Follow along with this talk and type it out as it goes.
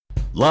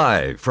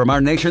Live from our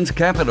nation's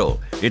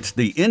capital, it's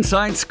the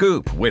Inside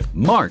Scoop with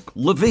Mark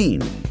Levine.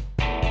 Good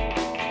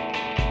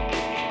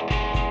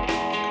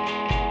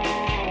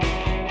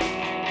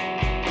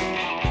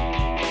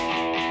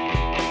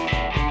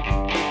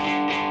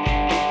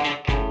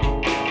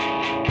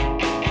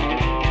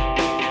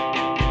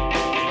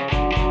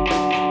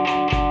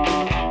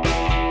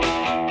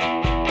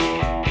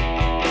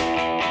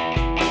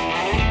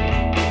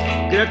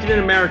afternoon,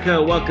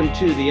 America. Welcome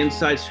to the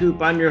Inside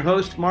Scoop. I'm your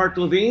host, Mark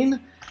Levine,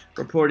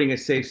 reporting a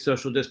safe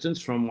social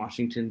distance from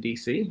Washington,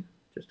 D.C.,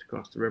 just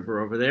across the river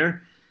over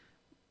there.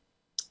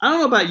 I don't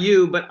know about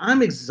you, but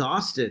I'm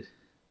exhausted.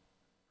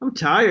 I'm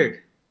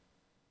tired.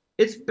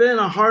 It's been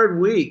a hard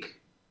week.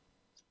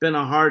 It's been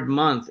a hard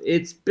month.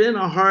 It's been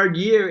a hard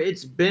year.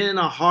 It's been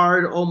a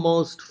hard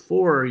almost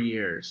 4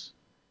 years.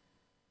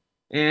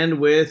 And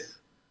with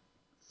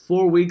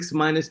 4 weeks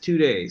minus 2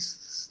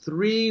 days,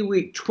 3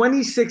 weeks,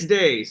 26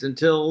 days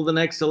until the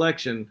next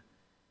election,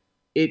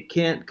 it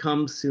can't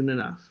come soon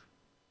enough.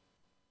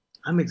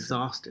 I'm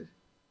exhausted.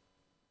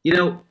 You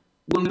know,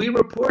 when we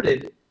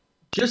reported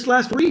just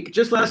last week,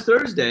 just last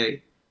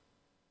Thursday,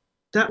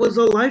 that was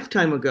a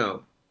lifetime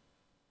ago.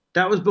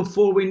 That was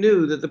before we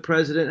knew that the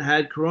president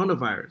had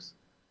coronavirus.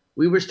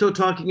 We were still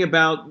talking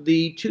about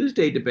the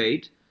Tuesday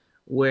debate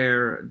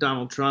where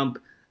Donald Trump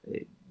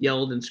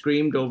yelled and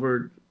screamed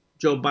over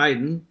Joe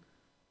Biden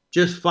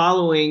just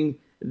following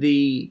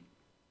the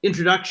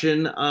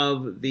introduction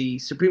of the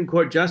Supreme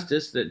Court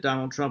justice that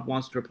Donald Trump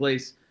wants to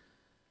replace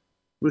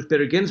Ruth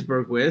Bader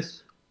Ginsburg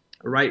with,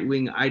 a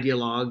right-wing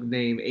ideologue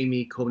named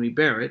Amy Coney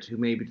Barrett, who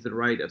may be to the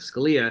right of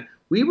Scalia.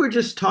 We were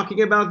just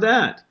talking about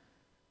that.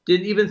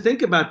 Didn't even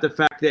think about the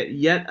fact that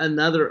yet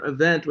another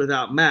event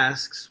without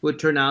masks would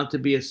turn out to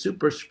be a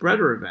super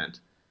spreader event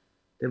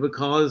that would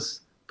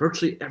cause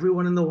virtually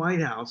everyone in the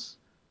White House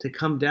to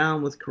come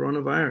down with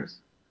coronavirus.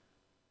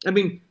 I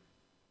mean,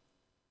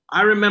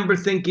 I remember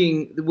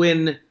thinking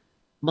when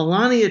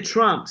Melania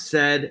Trump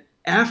said,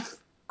 F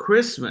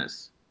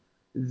Christmas,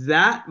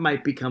 that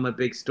might become a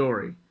big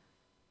story.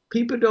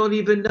 People don't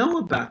even know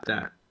about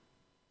that.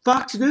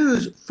 Fox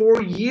News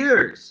for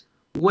years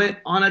went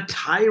on a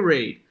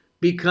tirade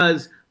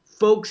because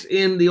folks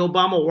in the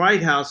Obama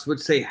White House would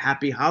say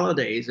Happy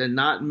Holidays and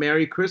not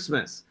Merry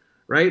Christmas,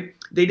 right?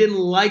 They didn't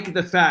like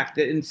the fact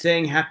that in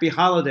saying Happy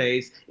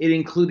Holidays, it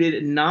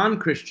included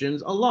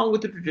non-Christians along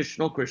with the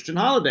traditional Christian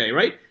holiday,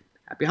 right?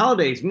 Happy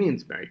Holidays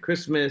means Merry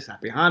Christmas,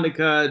 Happy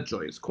Hanukkah,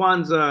 Joyous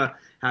Kwanzaa,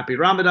 Happy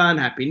Ramadan,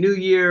 Happy New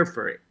Year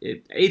for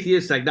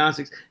atheists,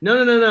 agnostics.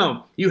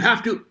 No. You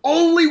have to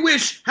only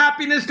wish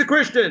happiness to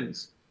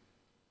Christians.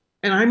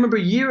 And I remember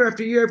year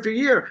after year after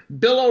year,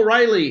 Bill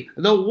O'Reilly,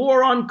 the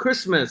war on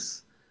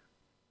Christmas.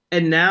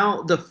 And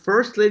now the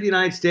First Lady of the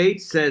United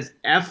States says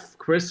F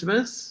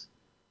Christmas.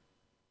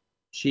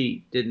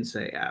 She didn't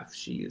say F,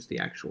 she used the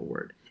actual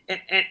word.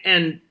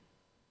 And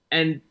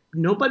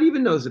nobody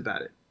even knows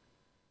about it,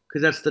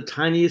 because that's the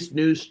tiniest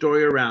news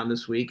story around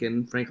this week,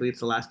 and frankly,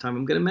 it's the last time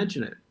I'm going to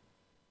mention it.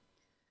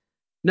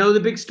 No, the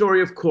big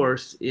story, of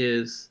course,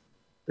 is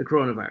the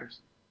coronavirus.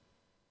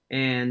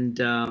 And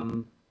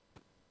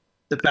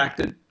the fact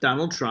that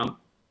Donald Trump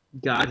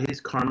got his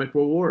karmic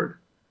reward.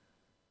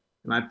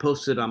 And I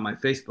posted on my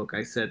Facebook,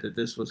 I said that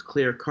this was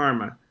clear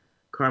karma.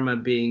 Karma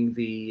being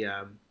the,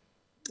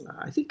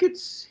 I think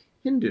it's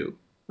Hindu.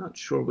 Not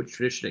sure which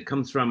tradition it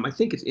comes from. I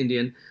think it's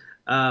Indian.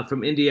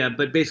 From India,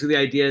 but basically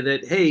the idea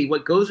that, hey,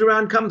 what goes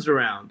around comes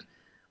around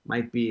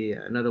might be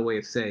another way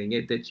of saying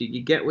it, that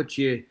you get what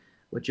you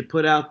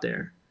put out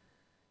there.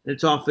 And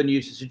it's often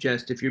used to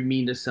suggest if you're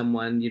mean to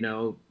someone,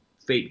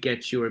 fate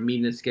gets you or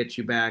meanness gets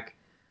you back.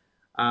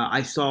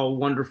 I saw a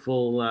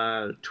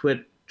wonderful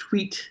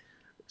tweet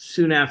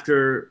soon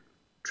after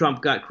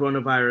Trump got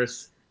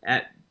coronavirus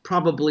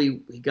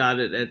probably he got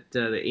it at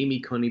the Amy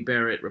Coney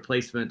Barrett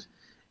replacement,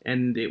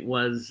 and it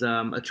was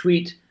a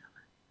tweet,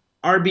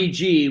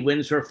 RBG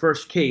wins her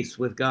first case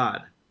with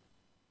God.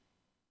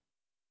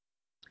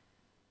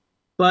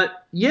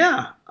 But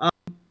yeah,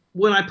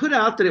 when I put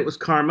out that it was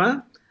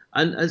karma,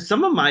 and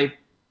some of my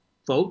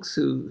folks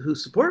who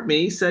support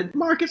me said,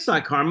 Mark, it's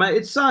not karma,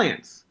 it's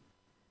science.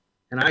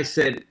 And I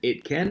said,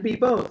 it can be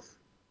both,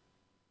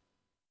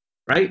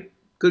 right?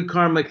 Good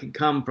karma can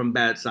come from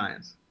bad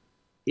science.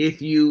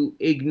 If you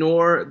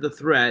ignore the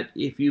threat,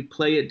 if you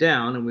play it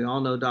down, and we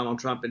all know Donald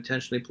Trump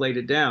intentionally played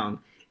it down,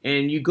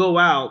 and you go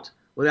out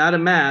without a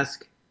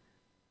mask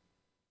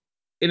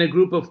in a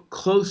group of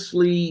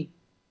closely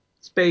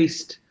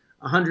spaced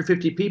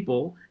 150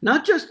 people,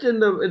 not just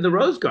in the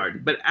Rose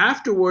Garden, but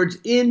afterwards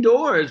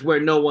indoors where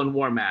no one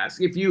wore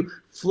masks. If you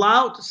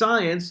flout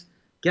science,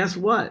 guess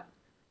what?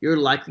 You're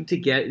likely to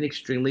get an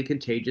extremely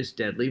contagious,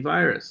 deadly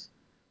virus.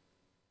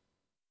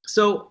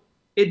 So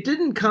it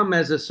didn't come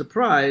as a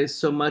surprise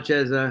so much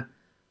as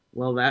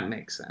well, that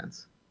makes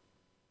sense.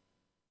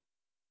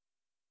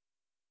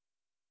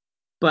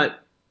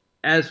 But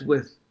as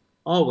with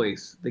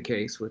always the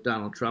case with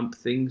Donald Trump,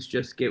 things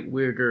just get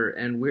weirder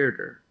and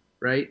weirder,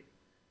 right?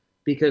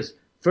 Because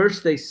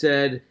first they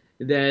said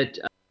that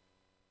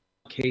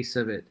case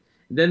of it,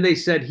 Then they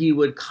said he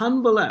would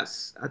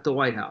convalesce at the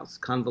White House.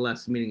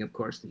 Convalesce meaning, of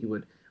course, that he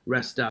would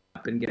rest up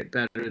and get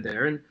better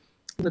there. And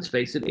let's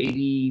face it,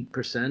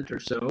 80% or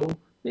so,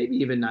 maybe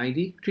even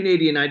 90, between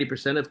 80 and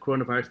 90% of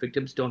coronavirus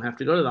victims don't have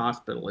to go to the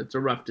hospital. It's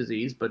a rough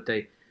disease, but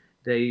they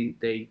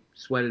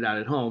sweat it out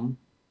at home.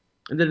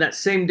 And then that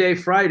same day,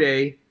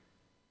 Friday,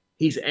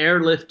 he's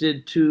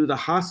airlifted to the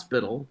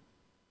hospital.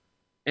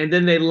 And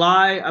then they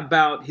lie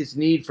about his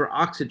need for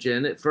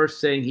oxygen, at first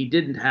saying he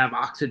didn't have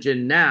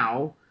oxygen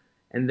now.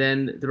 And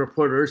then the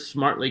reporters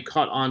smartly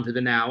caught on to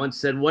the now and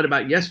said, what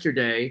about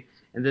yesterday?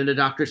 And then the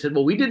doctor said,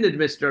 well, we didn't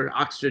administer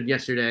oxygen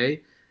yesterday.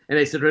 And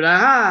they said,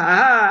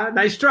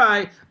 nice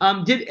try.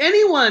 Did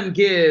anyone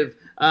give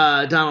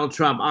Donald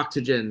Trump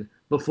oxygen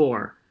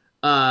before?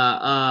 We're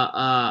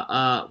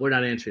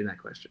not answering that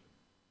question.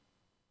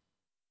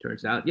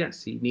 Turns out,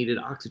 yes, he needed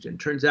oxygen.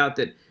 Turns out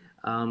that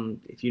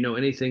if you know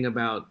anything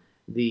about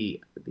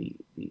the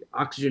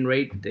oxygen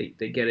rate,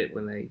 they get it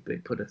when they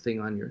put a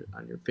thing on your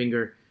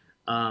finger.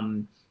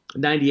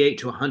 98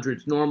 to 100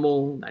 is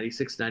normal.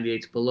 96, 98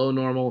 is below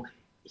normal.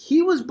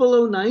 He was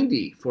below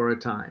 90 for a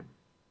time.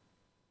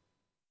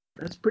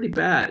 That's pretty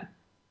bad.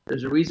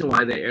 There's a reason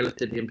why they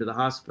airlifted him to the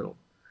hospital.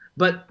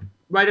 But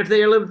right after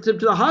they airlifted him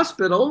to the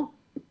hospital,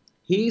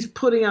 he's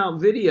putting out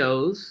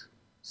videos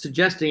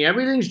suggesting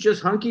everything's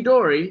just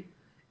hunky-dory,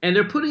 and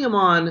they're putting him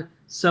on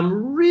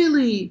some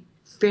really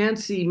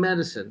fancy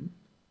medicine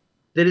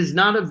that is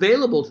not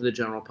available to the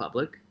general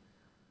public.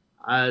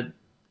 I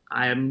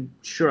am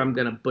sure I'm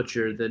going to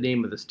butcher the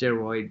name of the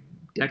steroid,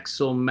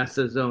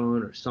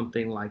 dexamethasone or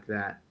something like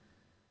that,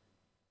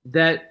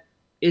 that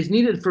is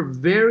needed for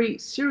very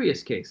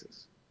serious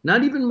cases.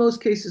 Not even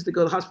most cases that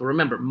go to the hospital.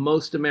 Remember,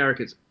 most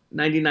Americans,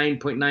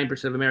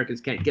 99.9% of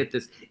Americans can't get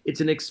this. It's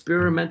an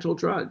experimental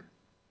drug.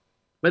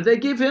 But they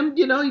give him,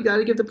 you got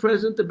to give the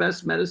president the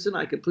best medicine.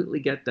 I completely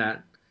get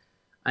that.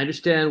 I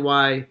understand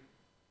why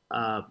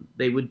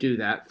they would do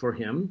that for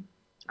him.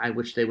 I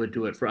wish they would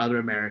do it for other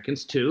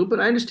Americans too, but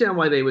I understand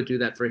why they would do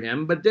that for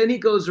him. But then he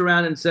goes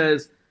around and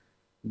says,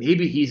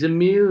 maybe he's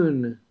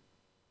immune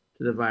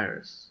to the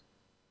virus.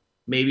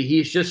 Maybe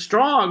he's just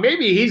strong.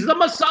 Maybe he's the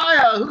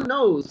Messiah. Who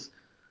knows?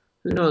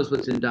 Who knows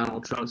what's in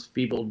Donald Trump's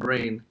feeble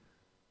brain?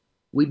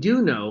 We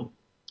do know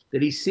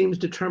that he seems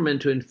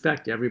determined to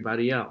infect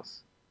everybody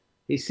else.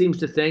 He seems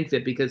to think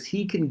that because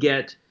he can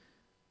get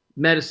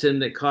medicine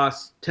that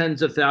costs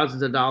tens of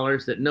thousands of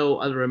dollars that no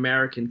other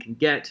American can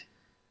get,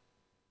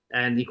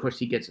 and of course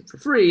he gets it for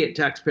free at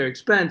taxpayer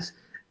expense,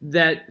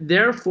 that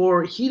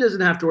therefore he doesn't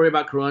have to worry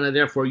about corona,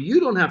 therefore you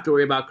don't have to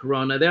worry about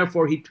corona,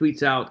 therefore he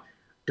tweets out,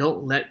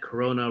 don't let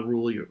corona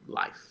rule your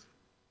life.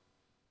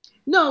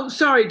 No,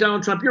 sorry,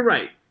 Donald Trump, you're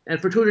right.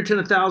 And for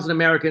 210,000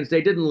 Americans,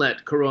 they didn't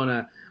let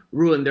corona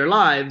ruin their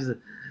lives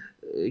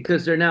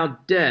because they're now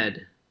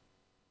dead.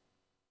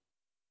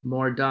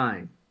 More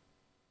dying.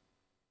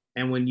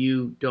 And when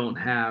you don't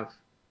have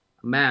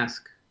a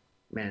mask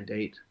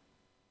mandate,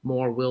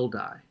 more will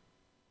die.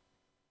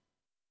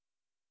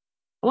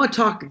 I want to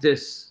talk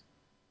this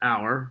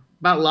hour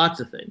about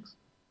lots of things.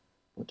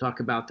 We'll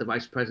talk about the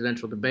vice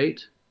presidential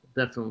debate.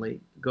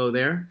 Definitely go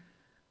there.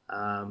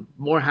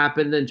 More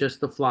happened than just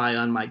the fly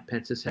on Mike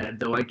Pence's head,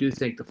 though I do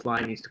think the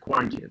fly needs to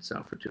quarantine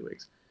itself for 2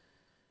 weeks.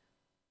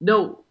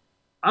 No,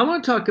 I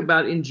want to talk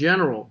about, in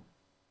general,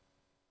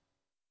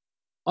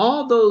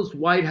 all those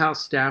White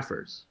House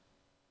staffers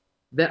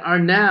that are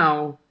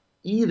now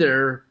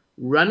either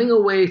running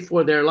away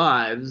for their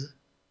lives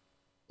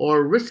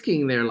or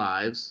risking their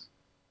lives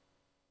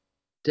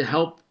to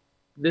help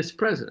this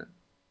president.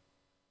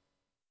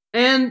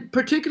 And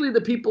particularly the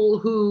people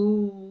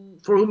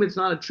for whom it's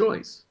not a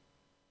choice.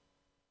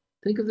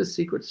 Think of the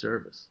Secret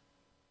Service.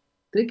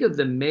 Think of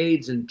the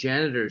maids and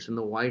janitors in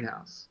the White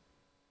House.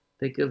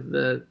 Think of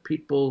the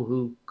people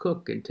who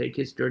cook and take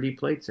his dirty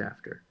plates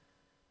after.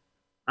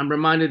 I'm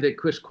reminded that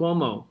Chris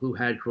Cuomo, who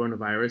had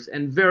coronavirus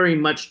and very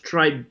much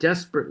tried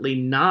desperately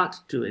not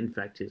to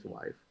infect his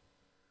wife,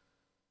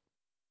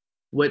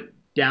 went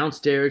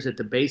downstairs at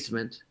the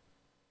basement.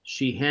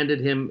 She handed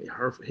him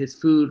his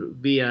food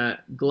via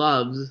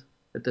gloves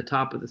at the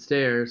top of the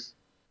stairs.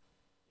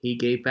 He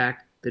gave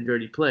back the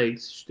dirty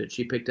plates that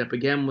she picked up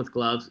again with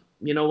gloves.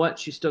 You know what?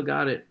 She still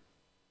got it.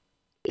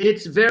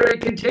 It's very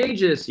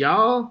contagious,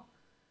 y'all.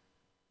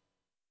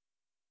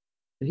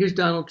 And here's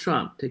Donald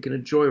Trump taking a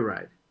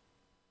joyride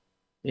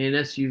in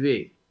an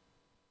SUV,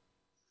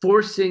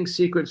 forcing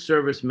Secret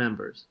Service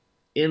members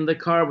in the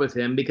car with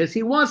him because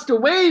he wants to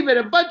wave at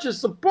a bunch of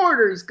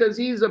supporters because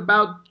he's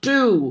about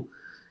to.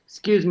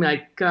 Excuse me,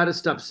 I gotta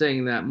stop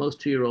saying that. Most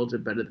 2-year-olds are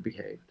better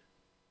behaved.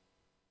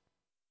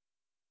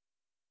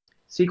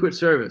 Secret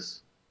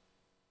Service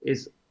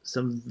is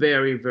some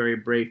very, very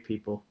brave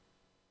people.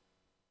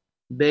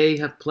 They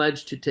have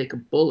pledged to take a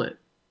bullet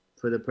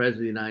for the President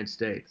of the United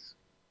States.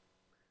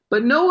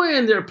 But nowhere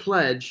in their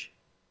pledge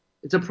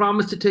is a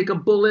promise to take a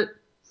bullet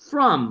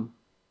from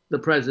the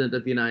President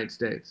of the United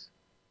States.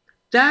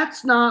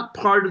 That's not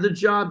part of the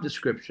job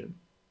description.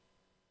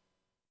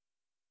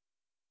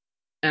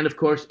 And of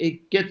course,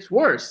 it gets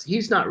worse.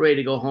 He's not ready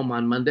to go home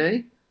on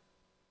Monday.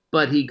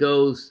 But he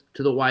goes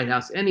to the White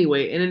House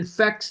anyway and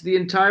infects the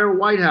entire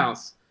White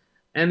House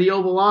and the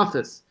Oval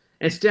Office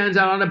and stands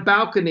out on a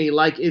balcony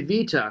like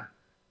Evita.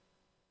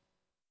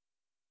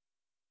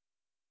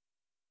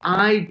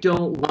 I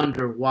don't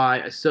wonder why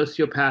a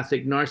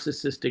sociopathic,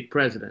 narcissistic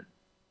president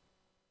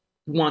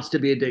wants to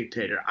be a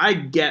dictator. I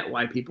get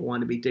why people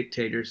want to be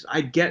dictators.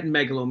 I get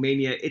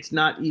megalomania. It's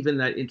not even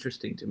that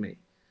interesting to me.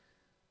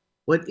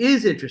 What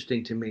is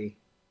interesting to me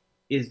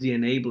is the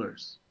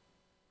enablers,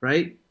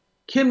 right?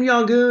 Kim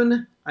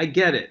Jong-un, I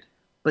get it.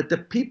 But the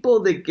people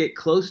that get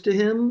close to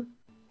him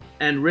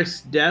and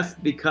risk death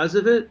because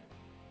of it,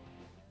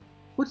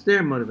 what's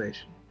their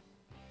motivation?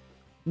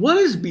 What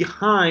is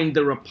behind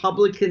the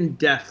Republican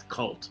death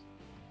cult?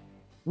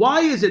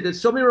 Why is it that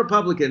so many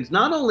Republicans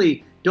not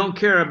only don't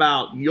care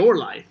about your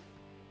life,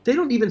 they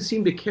don't even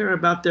seem to care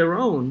about their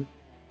own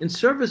in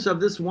service of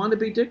this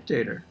wannabe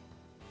dictator?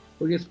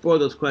 We're going to explore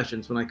those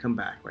questions when I come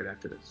back right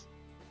after this.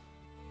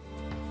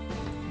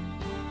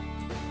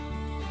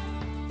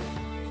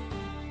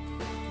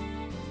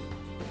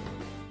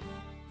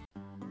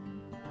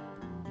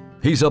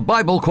 He's a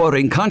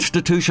Bible-quoting,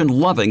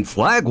 Constitution-loving,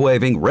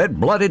 flag-waving,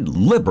 red-blooded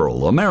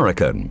liberal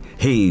American.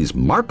 He's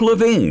Mark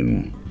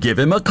Levine. Give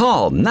him a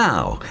call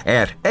now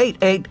at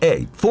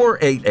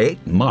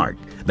 888-488-MARK.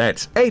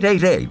 That's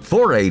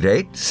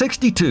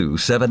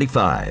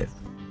 888-488-6275.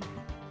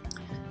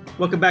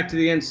 Welcome back to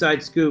the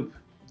Inside Scoop.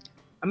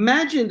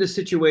 Imagine the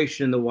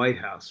situation in the White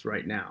House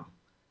right now.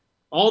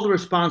 All the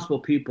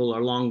responsible people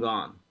are long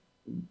gone.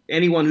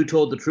 Anyone who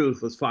told the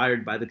truth was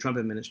fired by the Trump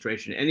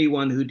administration.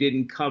 Anyone who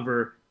didn't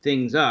cover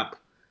things up,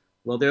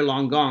 well, they're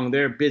long gone.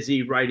 They're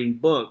busy writing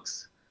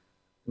books.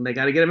 And they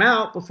got to get them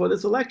out before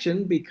this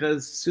election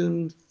because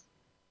soon,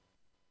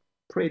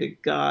 pray to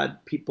God,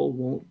 people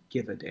won't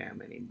give a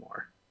damn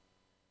anymore.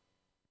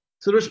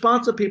 So the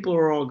responsible people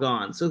are all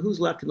gone. So who's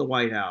left in the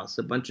White House?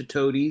 A bunch of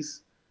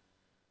toadies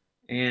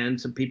and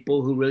some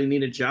people who really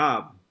need a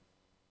job.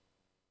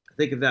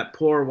 Think of that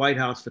poor White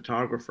House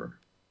photographer.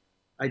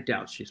 I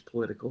doubt she's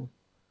political.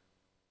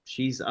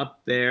 She's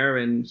up there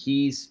and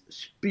he's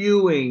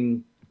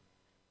spewing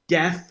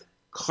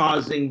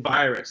death-causing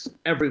virus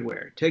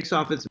everywhere. Takes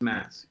off his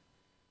mask,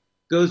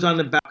 goes on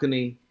the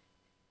balcony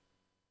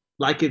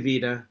like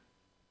Evita.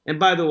 And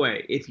by the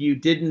way, if you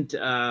didn't,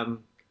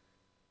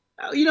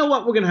 you know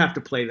what? We're going to have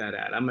to play that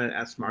ad. I'm going to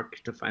ask Mark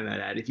to find that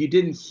ad. If you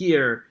didn't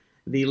hear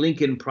the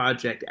Lincoln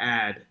Project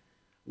ad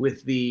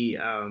with the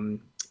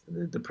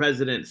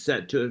president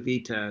set to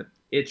Evita,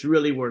 it's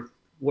really worth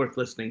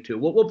listening to.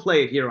 We'll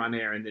play it here on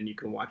air, and then you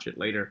can watch it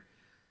later.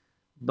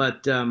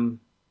 But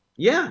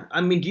yeah,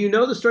 I mean, do you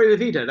know the story of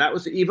Evita? That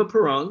was Eva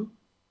Perón,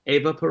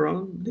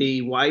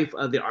 the wife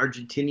of the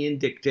Argentinian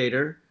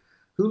dictator,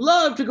 who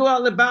loved to go out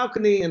on the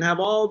balcony and have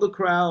all the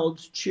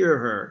crowds cheer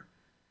her,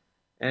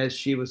 as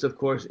she was, of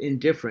course,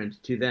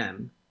 indifferent to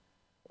them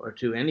or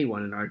to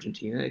anyone in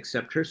Argentina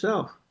except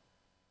herself.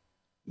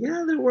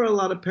 Yeah, there were a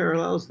lot of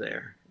parallels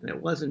there, and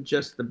it wasn't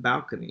just the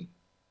balcony.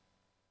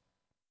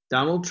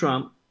 Donald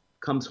Trump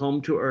comes home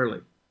too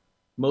early.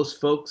 Most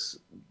folks,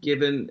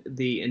 given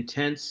the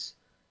intense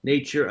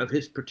nature of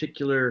his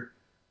particular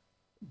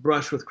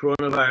brush with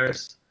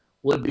coronavirus,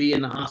 would be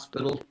in the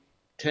hospital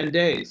 10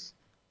 days.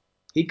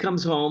 He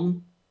comes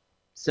home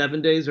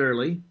 7 days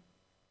early,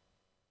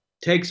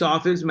 takes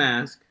off his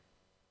mask,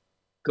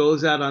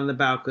 goes out on the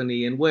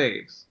balcony and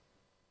waves.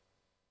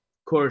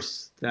 Of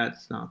course,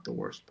 that's not the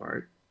worst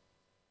part.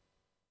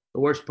 The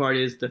worst part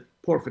is the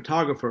poor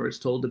photographer is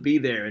told to be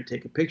there and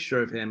take a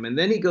picture of him. And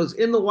then he goes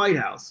in the White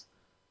House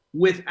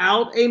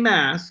without a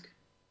mask,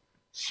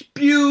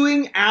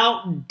 spewing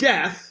out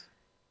death.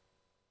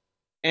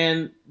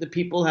 And the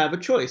people have a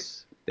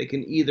choice. They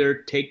can either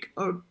take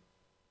a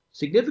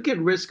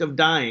significant risk of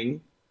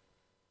dying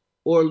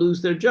or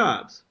lose their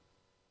jobs.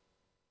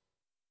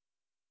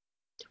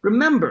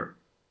 Remember,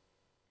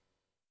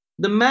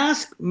 the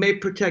mask may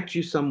protect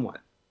you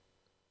somewhat,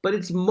 but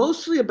it's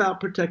mostly about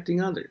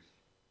protecting others.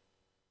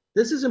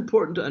 This is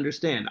important to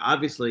understand.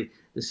 Obviously,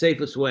 the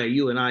safest way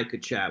you and I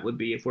could chat would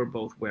be if we're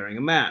both wearing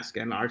a mask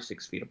and are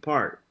 6 feet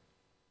apart.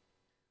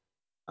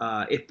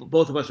 If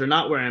both of us are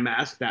not wearing a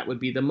mask, that would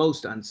be the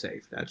most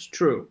unsafe. That's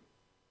true.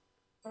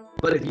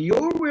 But if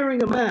you're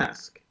wearing a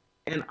mask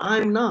and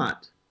I'm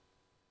not,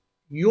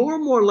 you're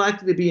more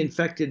likely to be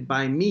infected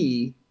by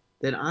me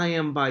than I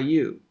am by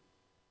you.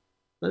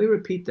 Let me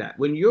repeat that.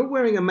 When you're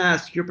wearing a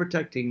mask, you're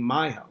protecting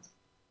my health.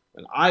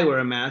 When I wear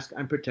a mask,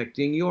 I'm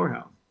protecting your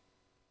health.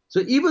 So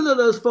even though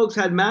those folks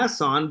had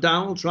masks on,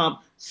 Donald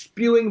Trump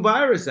spewing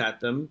virus at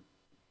them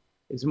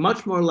is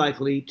much more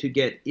likely to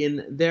get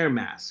in their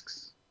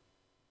masks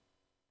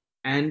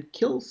and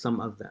kill some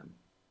of them.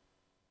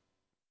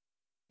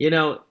 You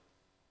know,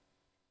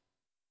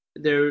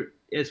 there,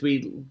 as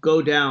we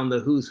go down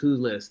the who's who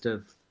list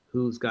of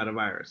who's got a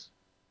virus,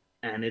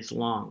 and it's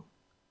long,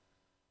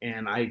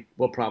 and I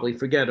will probably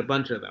forget a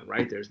bunch of them,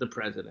 right? There's the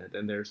president,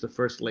 and there's the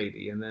first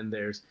lady, and then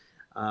there's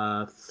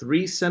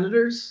 3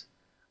 senators,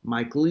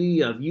 Mike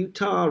Lee of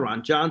Utah,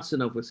 Ron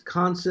Johnson of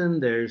Wisconsin.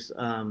 There's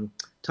Tom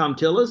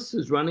Tillis,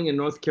 who's running in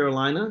North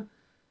Carolina.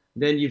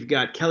 Then you've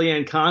got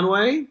Kellyanne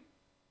Conway.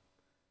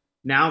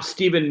 Now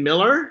Stephen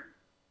Miller.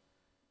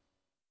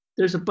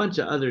 There's a bunch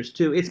of others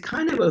too. It's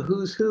kind of a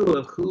who's who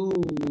of who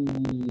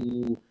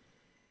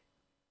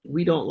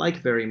we don't like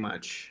very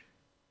much.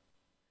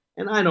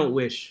 And I don't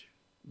wish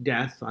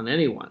death on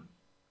anyone.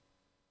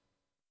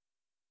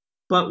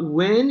 But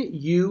when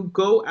you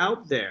go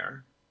out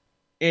there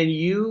and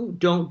you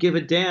don't give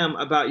a damn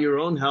about your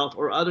own health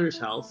or others'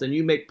 health, and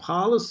you make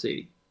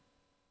policy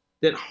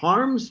that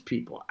harms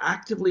people,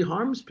 actively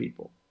harms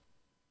people,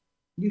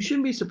 you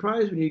shouldn't be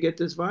surprised when you get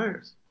this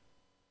virus.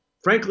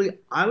 Frankly,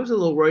 I was a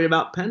little worried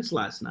about Pence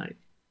last night.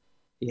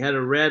 He had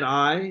a red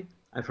eye.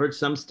 I've heard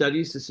some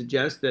studies to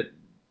suggest that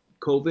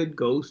COVID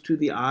goes to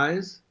the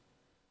eyes.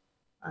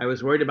 I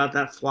was worried about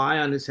that fly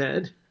on his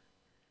head.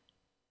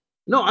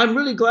 No, I'm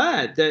really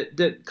glad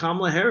that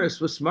Kamala Harris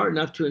was smart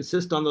enough to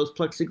insist on those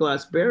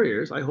plexiglass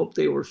barriers. I hope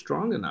they were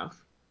strong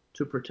enough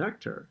to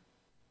protect her.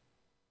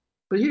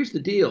 But here's the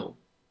deal,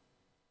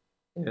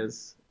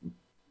 as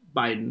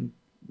Biden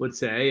would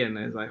say, and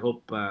as I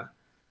hope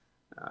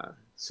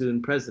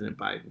soon President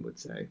Biden would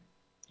say.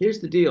 Here's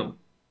the deal.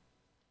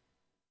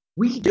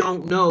 We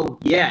don't know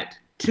yet,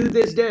 to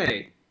this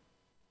day,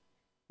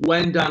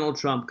 when Donald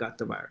Trump got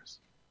the virus.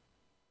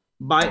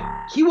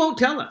 He won't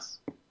tell us.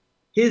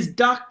 His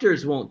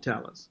doctors won't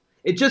tell us.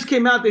 It just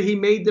came out that he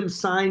made them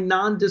sign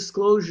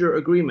non-disclosure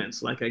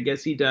agreements, like I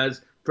guess he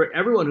does for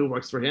everyone who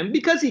works for him,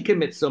 because he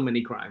commits so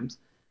many crimes.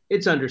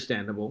 It's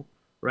understandable,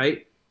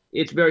 right?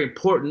 It's very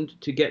important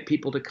to get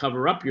people to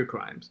cover up your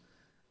crimes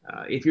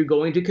if you're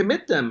going to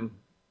commit them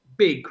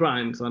big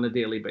crimes on a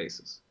daily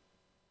basis.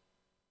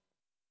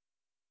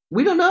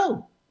 We don't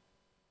know.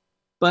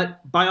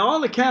 But by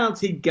all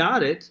accounts, he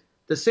got it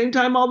the same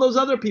time all those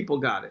other people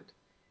got it,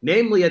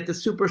 namely at the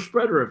super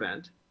spreader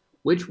event,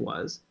 which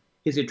was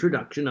his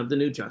introduction of the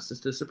new justice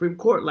to the Supreme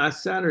Court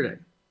last Saturday.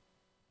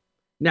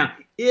 Now,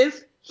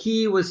 if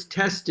he was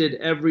tested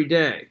every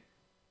day,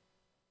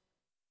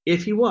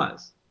 if he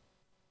was,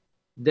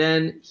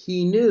 then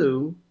he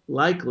knew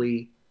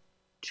likely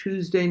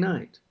Tuesday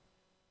night.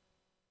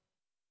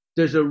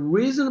 There's a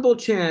reasonable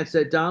chance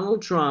that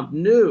Donald Trump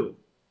knew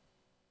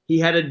he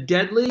had a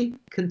deadly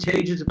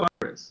contagious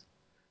virus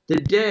the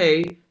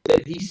day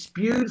that he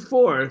spewed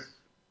forth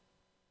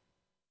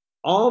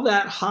all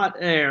that hot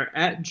air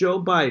at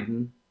Joe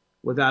Biden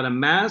without a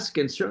mask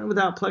and certainly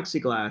without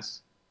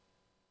plexiglass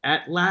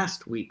at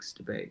last week's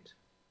debate.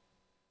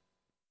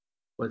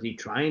 Was he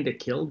trying to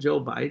kill Joe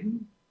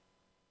Biden?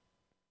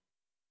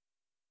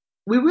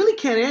 We really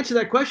can't answer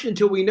that question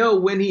until we know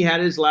when he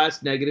had his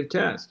last negative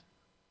test.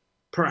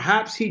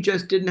 Perhaps he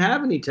just didn't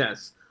have any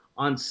tests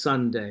on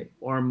Sunday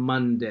or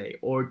Monday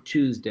or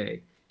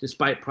Tuesday,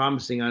 despite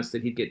promising us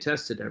that he'd get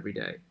tested every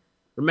day.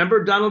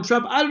 Remember Donald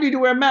Trump? I don't need to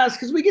wear a mask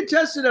because we get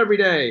tested every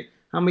day.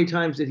 How many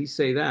times did he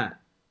say that?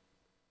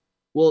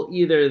 Well,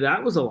 either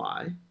that was a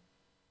lie,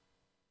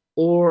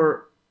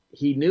 or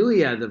he knew he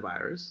had the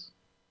virus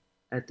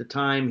at the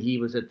time he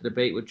was at the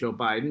debate with Joe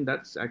Biden.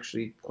 That's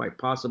actually quite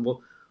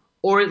possible.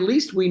 Or at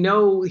least we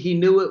know he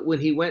knew it when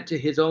he went to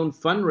his own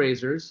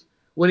fundraisers,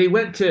 when he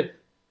went to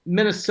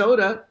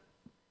Minnesota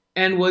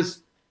and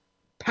was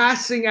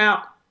passing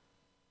out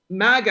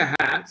MAGA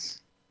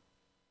hats,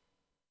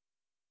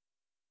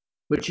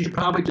 which you should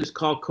probably just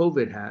call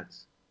COVID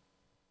hats,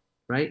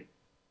 right?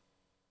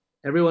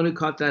 Everyone who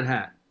caught that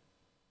hat,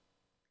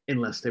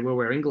 unless they were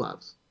wearing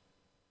gloves,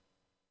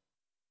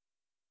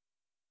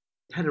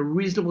 had a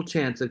reasonable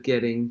chance of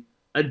getting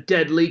a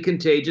deadly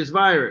contagious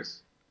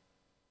virus.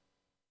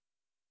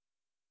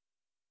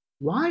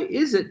 Why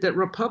is it that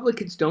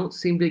Republicans don't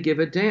seem to give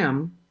a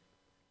damn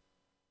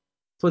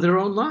for their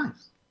own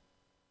lives?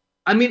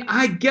 I mean,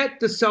 I get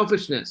the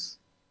selfishness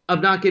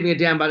of not giving a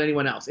damn about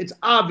anyone else. It's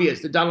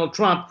obvious that Donald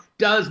Trump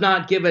does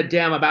not give a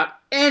damn about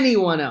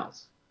anyone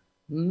else.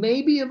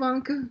 Maybe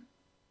Ivanka,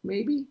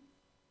 maybe.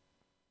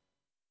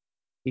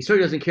 He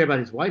certainly doesn't care about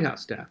his White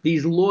House staff,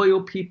 these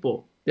loyal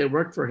people that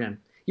work for him.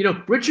 You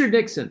know, Richard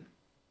Nixon,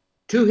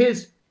 to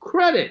his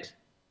credit,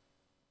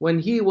 when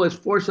he was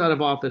forced out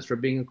of office for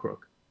being a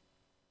crook,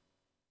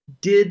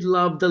 did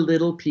love the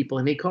little people,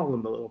 and he called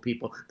them the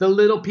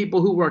little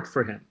people who worked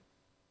for him.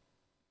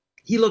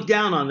 He looked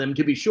down on them,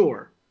 to be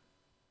sure,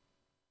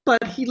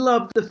 but he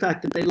loved the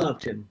fact that they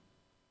loved him.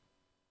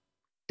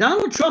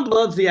 Donald Trump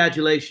loves the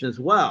adulation as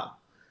well,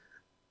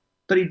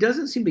 but he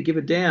doesn't seem to give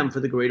a damn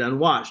for the great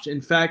unwashed.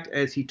 In fact,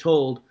 as he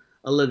told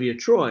Olivia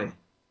Troy,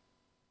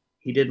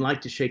 he didn't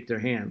like to shake their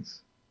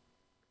hands,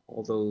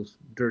 all those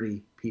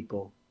dirty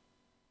people.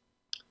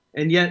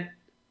 And yet,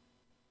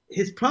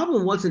 his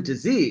problem wasn't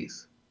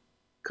disease,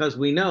 because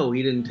we know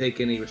he didn't take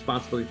any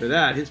responsibility for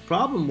that. His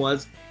problem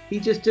was he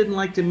just didn't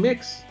like to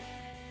mix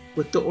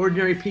with the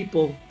ordinary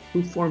people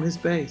who form his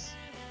base.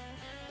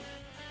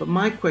 But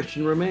my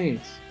question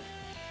remains,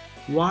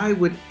 why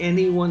would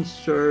anyone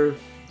serve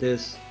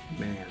this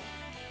man?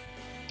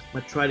 I'm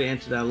going to try to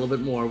answer that a little bit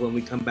more when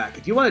we come back.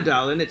 If you want to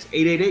dial in, it's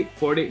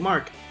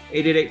 888-48-MARK,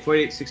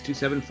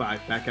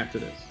 888-488-6275. Back after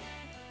this.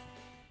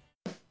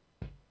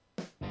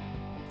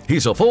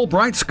 He's a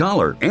Fulbright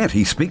scholar and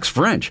he speaks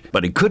French,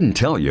 but he couldn't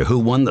tell you who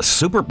won the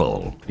Super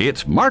Bowl.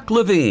 It's Mark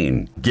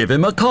Levine. Give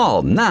him a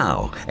call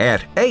now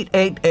at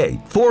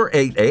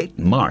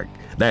 888-488-MARK.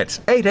 That's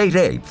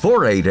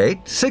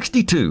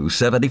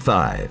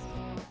 888-488-6275.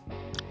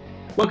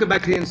 Welcome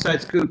back to the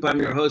Inside Scoop.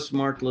 I'm your host,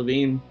 Mark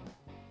Levine.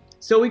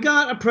 So we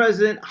got a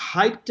president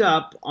hyped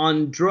up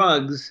on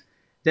drugs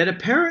that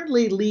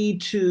apparently lead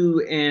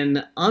to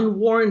an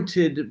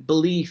unwarranted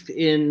belief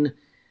in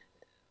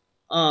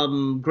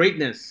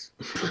greatness.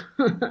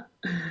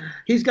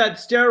 He's got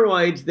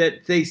steroids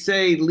that they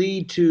say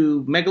lead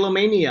to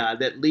megalomania,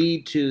 that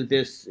lead to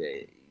this,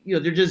 they're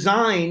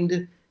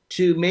designed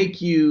to make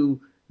you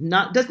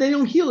they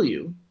don't heal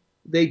you.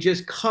 They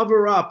just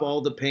cover up all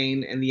the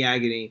pain and the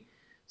agony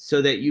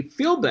so that you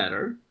feel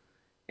better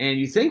and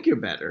you think you're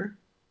better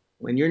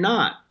when you're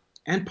not.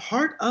 And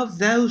part of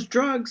those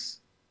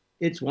drugs,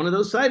 it's one of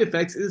those side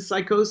effects, is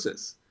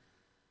psychosis.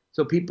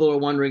 So people are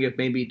wondering if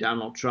maybe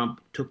Donald Trump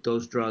took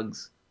those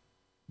drugs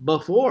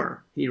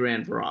before he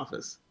ran for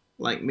office,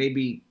 like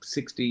maybe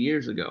 60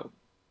 years ago.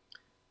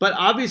 But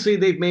obviously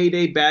they've made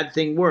a bad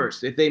thing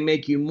worse. If they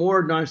make you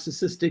more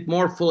narcissistic,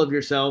 more full of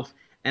yourself,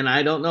 and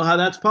I don't know how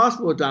that's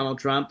possible with Donald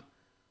Trump,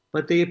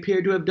 but they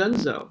appear to have done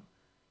so.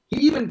 He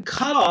even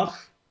cut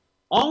off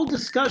all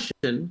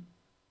discussion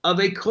of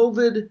a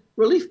COVID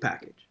relief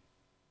package,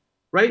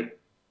 right?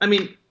 I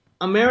mean,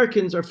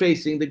 Americans are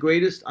facing the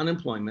greatest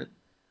unemployment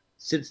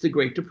since the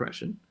Great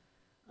Depression.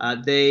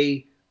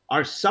 They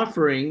are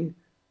suffering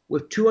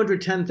with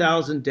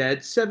 210,000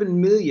 dead. 7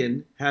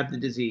 million have the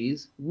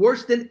disease,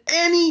 worse than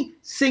any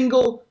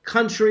single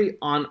country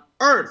on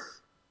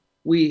earth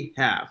we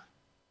have.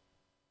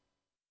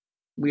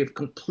 We have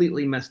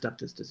completely messed up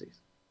this disease.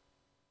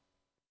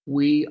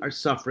 We are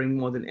suffering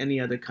more than any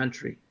other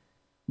country.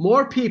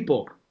 More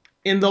people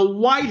in the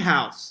White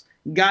House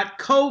got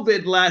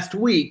COVID last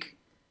week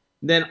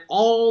than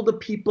all the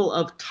people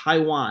of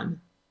Taiwan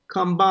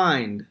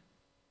combined.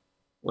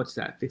 What's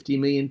that, 50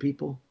 million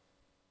people?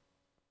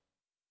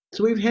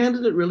 So we've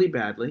handled it really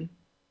badly.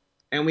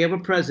 And we have a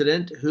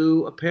president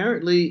who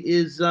apparently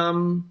is,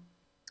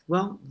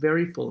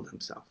 very full of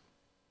himself.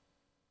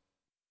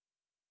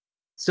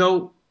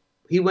 So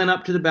he went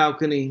up to the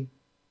balcony.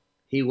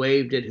 He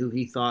waved at who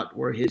he thought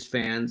were his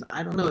fans.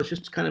 I don't know, it's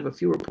just kind of a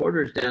few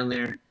reporters down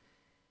there.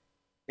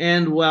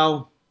 And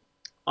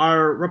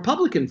our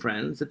Republican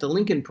friends at the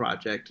Lincoln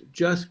Project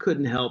just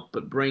couldn't help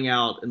but bring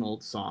out an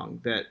old song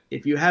that,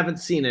 if you haven't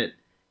seen it,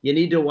 you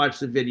need to watch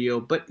the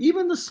video. But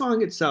even the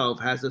song itself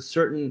has a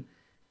certain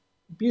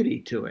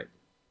beauty to it.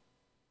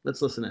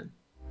 Let's listen in.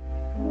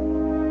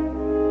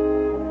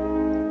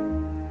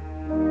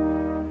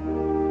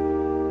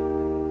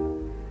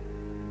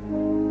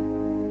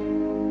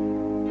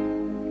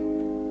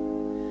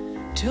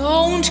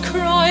 Don't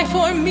cry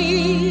for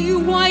me,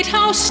 White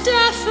House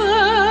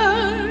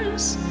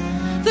staffers.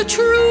 The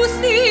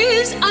truth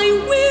is, I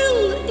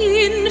will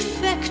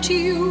infect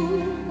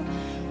you.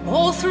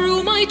 All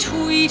through my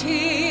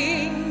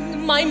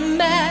tweeting, my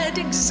mad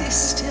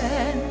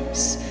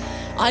existence,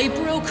 I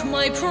broke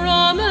my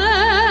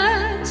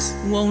promise,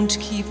 won't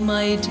keep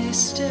my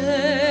distance.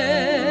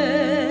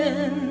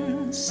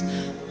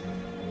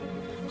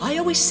 I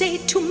always say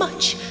too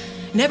much.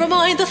 Never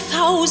mind the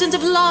thousands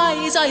of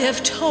lies I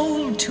have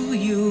told to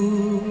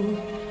you.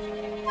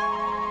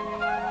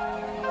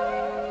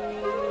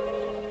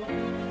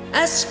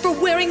 As for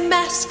wearing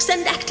masks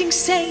and acting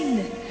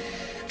sane,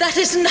 that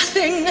is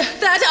nothing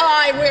that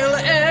I will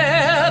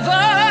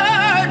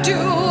ever do.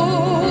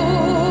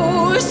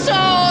 So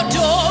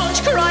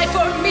don't cry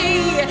for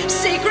me,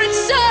 Secret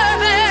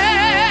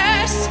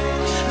Service,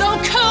 though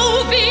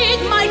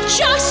COVID might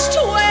just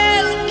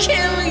well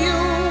kill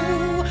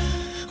you.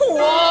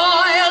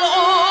 While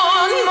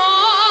on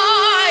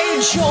my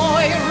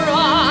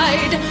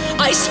joyride,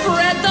 I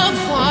spread the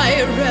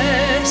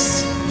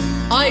virus.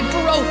 I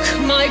broke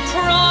my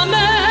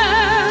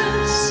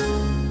promise,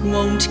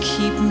 won't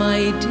keep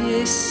my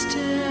distance.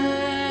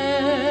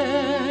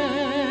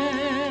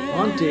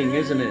 Haunting,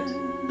 isn't it?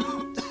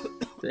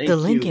 The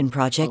Lincoln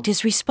Project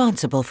is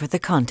responsible for the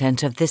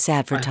content of this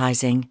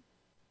advertising.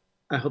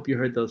 I hope you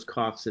heard those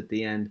coughs at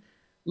the end.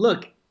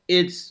 Look,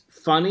 it's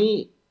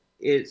funny,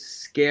 it's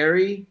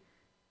scary.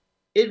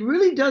 It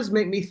really does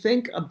make me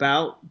think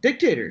about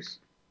dictators,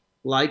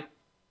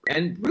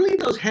 and really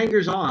those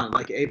hangers-on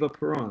like Eva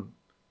Peron.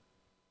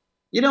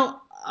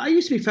 I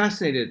used to be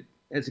fascinated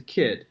as a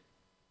kid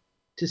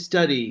to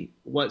study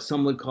what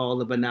some would call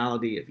the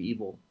banality of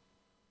evil.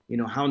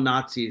 How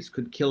Nazis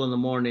could kill in the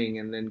morning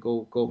and then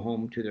go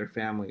home to their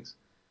families.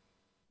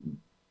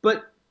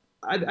 But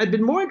I've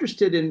been more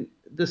interested in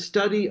the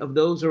study of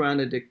those around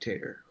a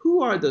dictator.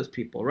 Who are those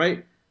people,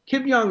 right?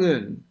 Kim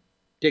Jong-un,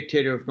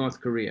 dictator of North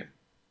Korea.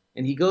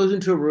 And he goes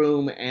into a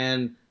room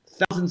and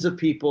thousands of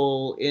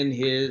people in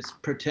his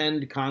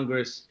pretend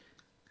Congress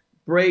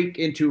break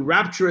into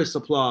rapturous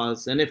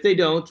applause. And if they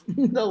don't,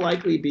 they'll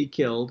likely be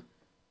killed.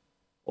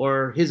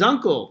 Or his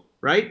uncle,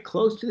 right?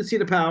 Close to the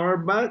seat of power,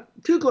 but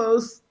too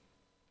close.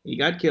 He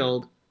got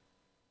killed.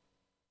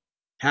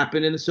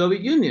 happened in the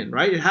Soviet Union,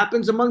 right? It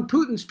happens among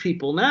Putin's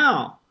people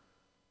now.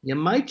 You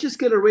might just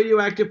get a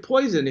radioactive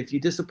poison if you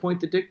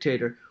disappoint the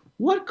dictator.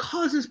 What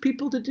causes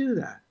people to do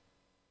that?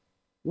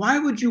 Why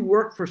would you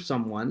work for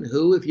someone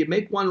who, if you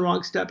make one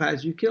wrong step,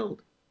 has you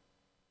killed?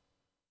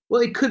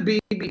 Well, it could be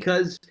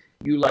because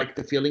you like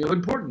the feeling of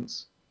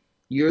importance.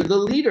 You're the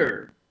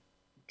leader,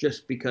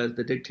 just because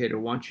the dictator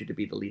wants you to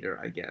be the leader,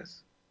 I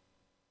guess.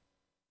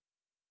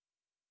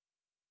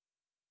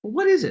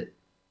 What is it?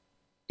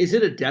 Is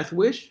it a death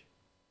wish?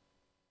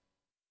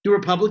 Do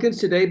Republicans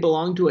today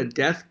belong to a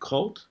death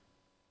cult?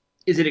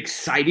 Is it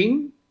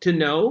exciting to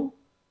know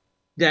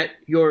that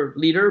your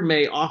leader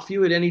may off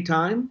you at any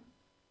time?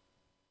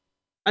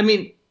 I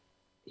mean,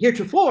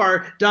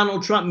 heretofore,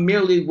 Donald Trump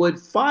merely would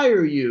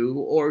fire you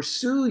or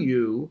sue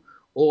you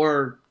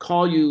or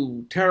call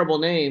you terrible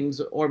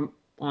names or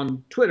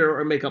on Twitter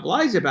or make up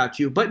lies about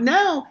you. But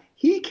now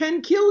he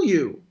can kill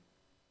you.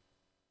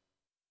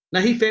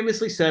 Now, he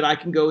famously said, I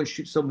can go and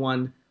shoot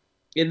someone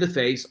in the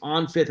face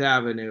on Fifth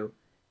Avenue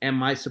and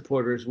my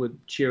supporters would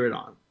cheer it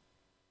on.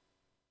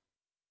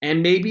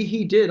 And maybe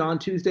he did on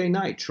Tuesday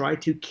night try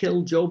to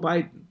kill Joe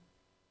Biden.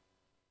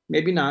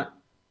 Maybe not.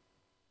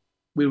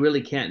 We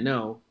really can't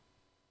know.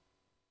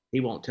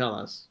 He won't tell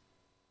us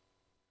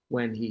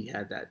when he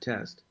had that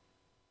test.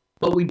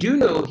 But we do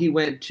know he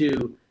went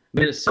to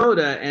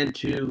Minnesota and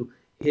to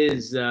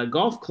his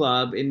golf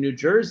club in New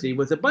Jersey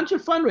with a bunch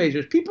of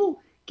fundraisers. People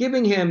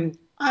giving him,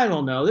 I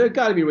don't know, there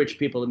got to be rich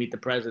people to meet the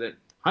president.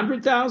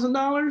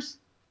 $100,000?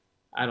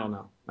 I don't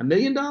know. $1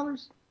 million?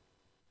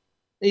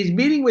 He's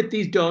meeting with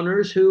these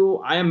donors who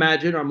I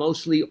imagine are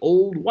mostly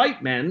old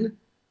white men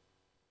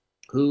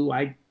who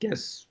I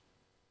guess,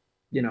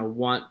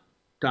 want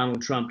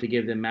Donald Trump to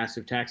give them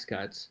massive tax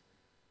cuts.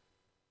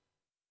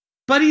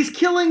 But he's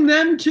killing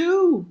them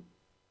too.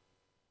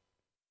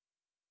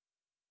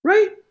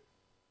 Right?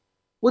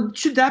 Well,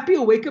 should that be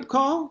a wake-up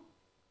call?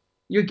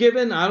 You're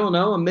giving, I don't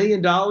know, $1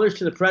 million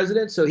to the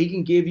president so he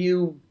can give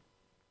you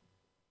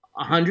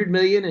 $100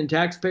 million in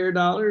taxpayer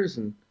dollars.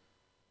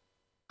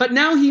 But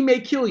now he may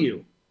kill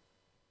you.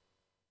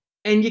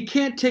 And you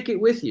can't take it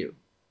with you.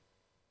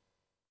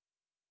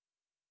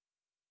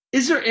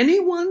 Is there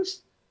anyone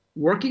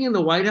working in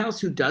the White House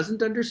who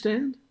doesn't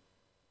understand?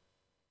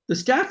 The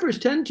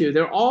staffers tend to.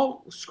 They're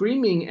all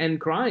screaming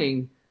and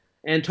crying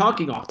and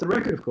talking off the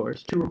record, of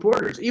course, to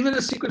reporters. Even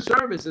the Secret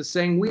Service is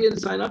saying, we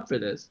didn't sign up for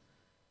this.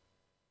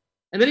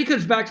 And then he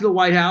comes back to the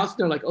White House. And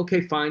they're like,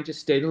 okay, fine,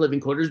 just stay in the living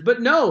quarters.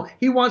 But no,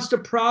 he wants to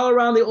prowl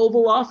around the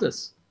Oval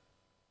Office.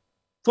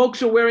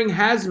 Folks are wearing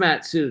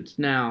hazmat suits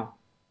now.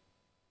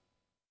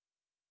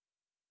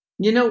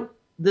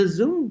 The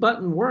Zoom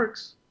button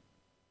works.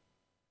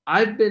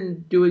 I've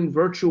been doing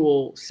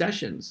virtual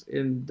sessions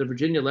in the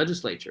Virginia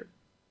legislature,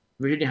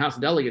 Virginia House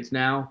of Delegates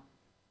now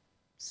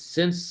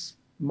since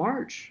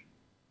March.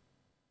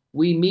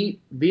 We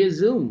meet via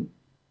Zoom.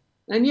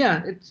 And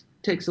yeah, it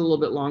takes a little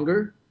bit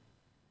longer,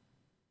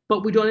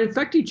 but we don't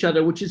infect each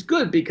other, which is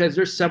good because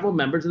there's several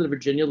members of the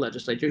Virginia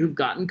legislature who've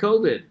gotten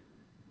COVID.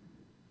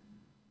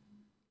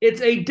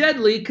 It's a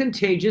deadly,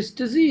 contagious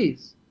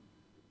disease.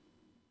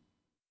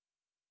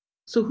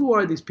 So who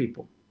are these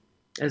people?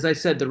 As I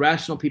said, the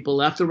rational people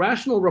left. The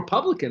rational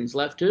Republicans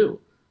left too.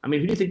 I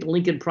mean, who do you think the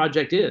Lincoln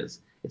Project is?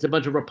 It's a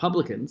bunch of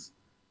Republicans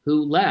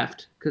who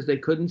left because they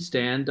couldn't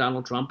stand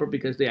Donald Trump or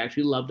because they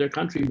actually loved their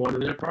country more than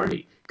their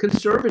party.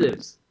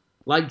 Conservatives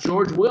like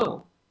George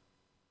Will.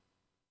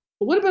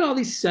 But what about all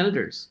these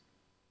senators?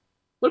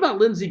 What about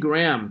Lindsey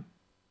Graham,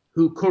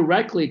 who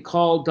correctly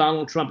called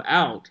Donald Trump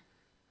out?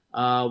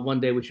 One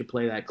day we should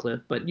play that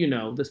clip. But,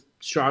 this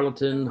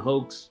charlatan,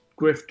 hoax,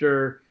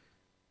 grifter.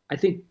 I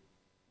think,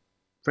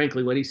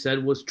 frankly, what he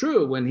said was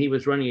true when he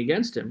was running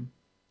against him,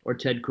 or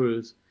Ted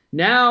Cruz.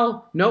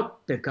 Now, nope,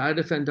 they've got to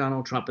defend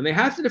Donald Trump. And they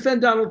have to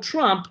defend Donald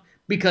Trump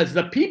because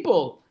the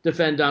people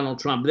defend Donald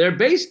Trump. Their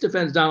base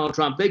defends Donald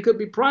Trump. They could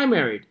be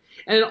primaried.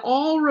 And it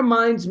all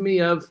reminds me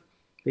of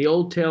the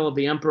old tale of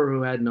the emperor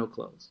who had no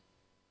clothes.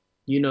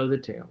 You know the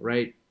tale,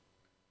 right?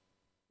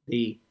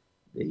 The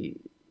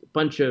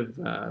bunch of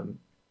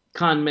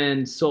con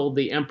men sold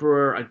the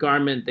emperor a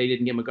garment. They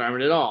didn't give him a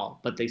garment at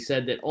all, but they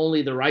said that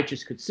only the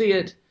righteous could see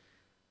it.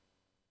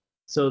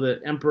 So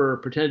the emperor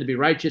pretended to be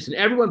righteous, and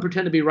everyone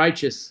pretended to be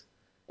righteous.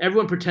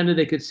 Everyone pretended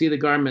they could see the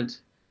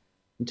garment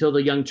until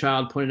the young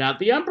child pointed out,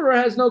 the emperor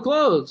has no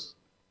clothes.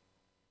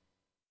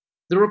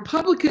 The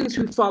Republicans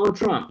who follow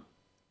Trump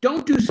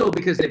don't do so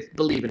because they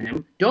believe in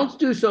him, don't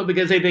do so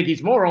because they think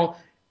he's moral,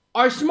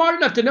 are smart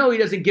enough to know he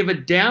doesn't give a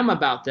damn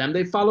about them.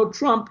 They follow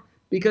Trump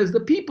because the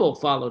people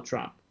follow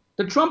Trump.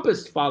 The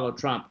Trumpists follow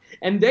Trump.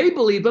 And they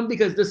believe him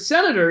because the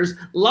senators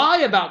lie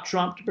about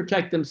Trump to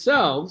protect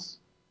themselves.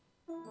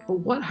 But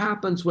what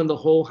happens when the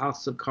whole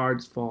house of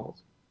cards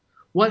falls?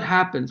 What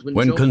happens when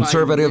Joe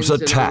conservatives Biden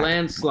wins attack in a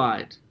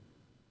landslide?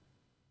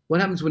 What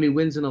happens when he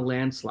wins in a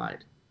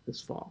landslide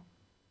this fall?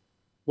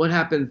 What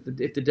happens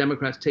if the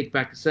Democrats take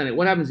back the Senate?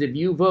 What happens if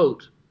you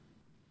vote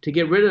to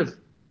get rid of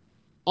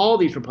all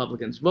these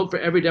Republicans, vote for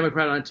every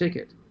Democrat on a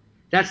ticket?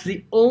 That's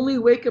the only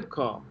wake-up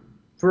call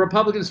for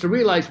Republicans to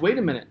realize, wait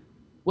a minute,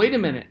 wait a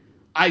minute.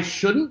 I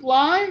shouldn't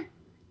lie?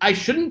 I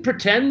shouldn't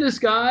pretend this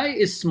guy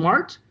is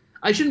smart?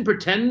 I shouldn't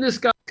pretend this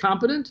guy's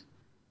competent?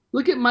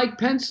 Look at Mike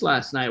Pence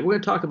last night. We're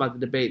going to talk about the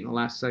debate in the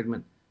last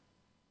segment,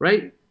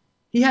 right?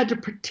 He had to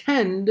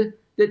pretend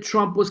that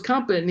Trump was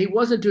competent, and he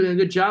wasn't doing a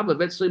good job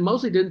of it, so he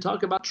mostly didn't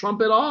talk about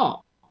Trump at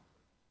all.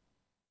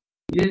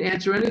 He didn't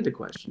answer any of the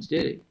questions,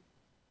 did he?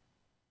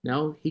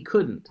 No, he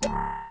couldn't.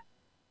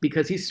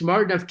 Because he's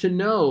smart enough to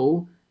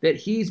know that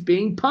he's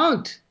being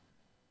punked.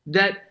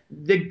 That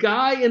the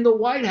guy in the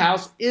White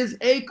House is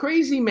a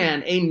crazy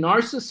man, a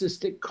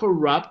narcissistic,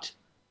 corrupt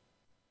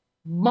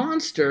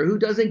monster who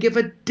doesn't give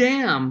a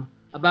damn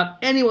about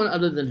anyone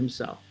other than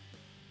himself.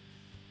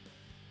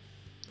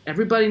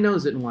 Everybody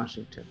knows it in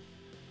Washington.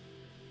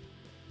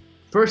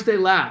 First they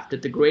laughed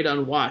at the great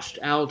unwashed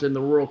out in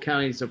the rural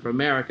counties of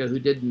America who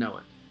didn't know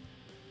it.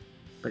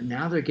 But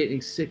now they're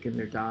getting sick and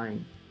they're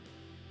dying.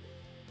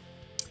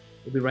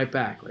 We'll be right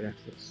back right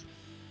after this.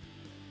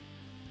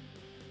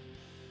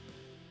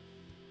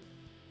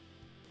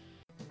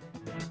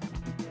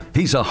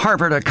 He's a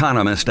Harvard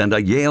economist and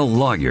a Yale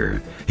lawyer.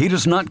 He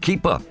does not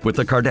keep up with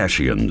the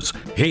Kardashians.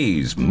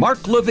 He's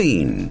Mark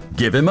Levine.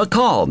 Give him a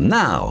call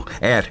now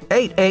at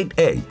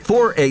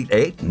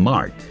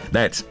 888-488-MARK.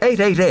 That's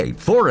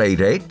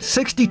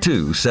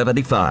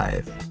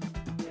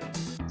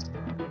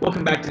 888-488-6275.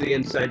 Welcome back to the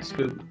Inside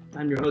Scoop.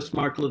 I'm your host,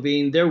 Mark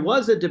Levine. There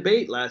was a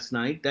debate last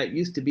night. That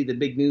used to be the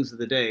big news of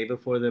the day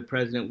before the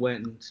president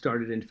went and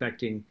started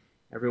infecting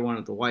everyone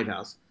at the White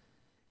House.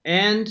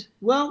 And,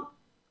 well,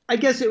 I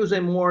guess it was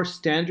a more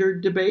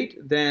standard debate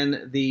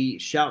than the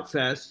shout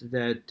fest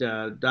that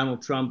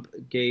Donald Trump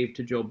gave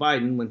to Joe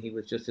Biden when he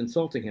was just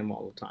insulting him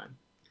all the time.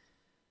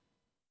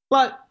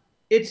 But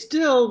it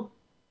still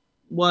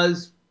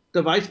was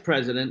the vice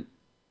president,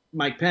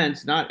 Mike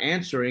Pence, not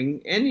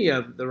answering any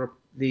of the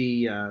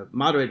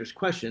moderator's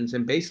questions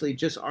and basically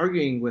just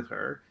arguing with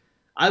her.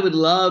 I would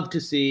love to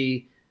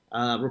see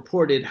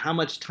reported how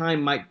much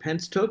time Mike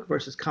Pence took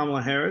versus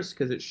Kamala Harris,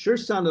 because it sure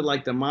sounded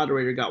like the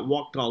moderator got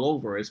walked all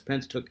over as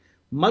Pence took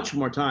much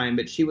more time,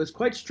 but she was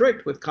quite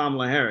strict with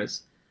Kamala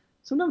Harris.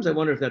 Sometimes I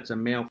wonder if that's a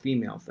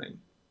male-female thing.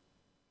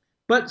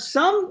 But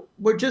some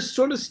were just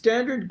sort of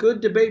standard good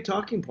debate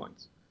talking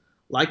points,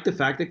 like the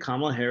fact that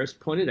Kamala Harris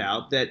pointed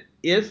out that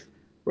if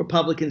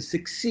Republicans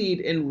succeed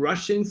in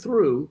rushing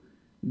through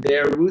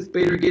their Ruth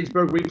Bader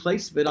Ginsburg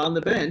replacement on the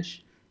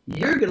bench,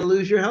 you're going to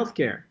lose your health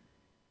care.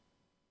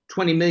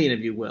 20 million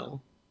of you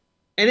will.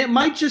 And it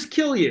might just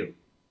kill you.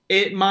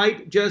 It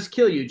might just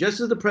kill you.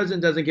 Just as the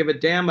president doesn't give a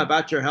damn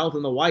about your health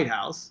in the White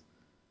House,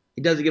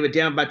 he doesn't give a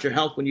damn about your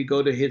health when you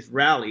go to his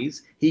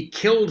rallies. He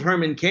killed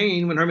Herman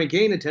Cain when Herman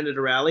Cain attended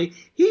a rally.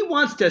 He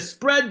wants to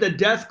spread the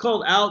death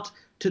cult out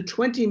to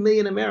 20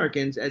 million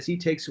Americans as he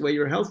takes away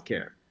your health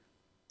care.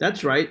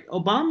 That's right.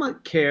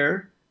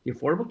 Obamacare, the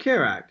Affordable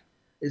Care Act,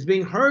 is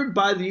being heard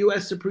by the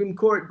U.S. Supreme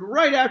Court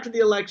right after the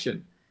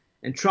election.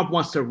 And Trump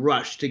wants to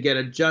rush to get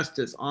a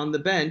justice on the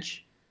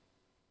bench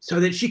so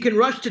that she can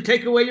rush to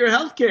take away your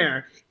health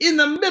care in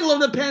the middle of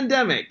the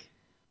pandemic,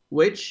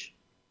 which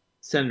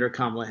Senator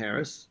Kamala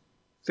Harris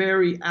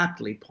very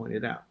aptly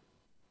pointed out.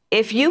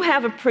 If you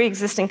have a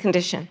pre-existing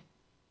condition,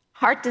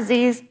 heart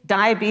disease,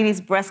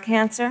 diabetes, breast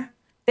cancer,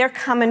 they're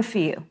coming for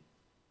you.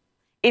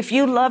 If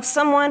you love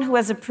someone who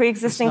has a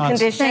pre-existing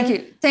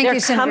condition, they're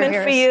coming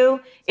for you.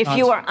 If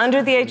you are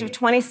under the age of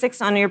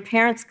 26 on your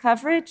parents'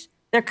 coverage,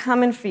 they're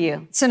coming for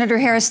you. Senator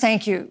Harris,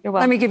 thank you. You're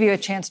welcome. Let me give you a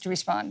chance to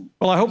respond.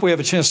 Well, I hope we have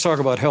a chance to talk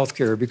about health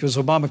care because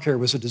Obamacare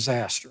was a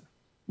disaster.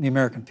 The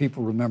American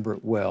people remember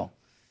it well.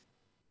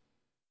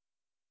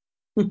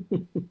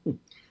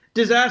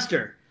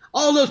 Disaster.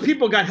 All those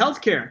people got health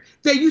care.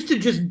 They used to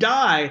just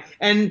die,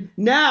 and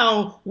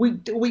now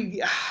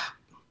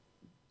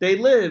they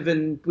live,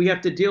 and we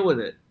have to deal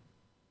with it.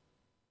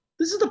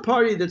 This is the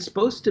party that's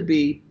supposed to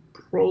be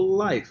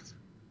pro-life.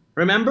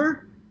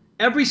 Remember?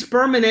 Every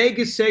sperm and egg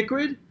is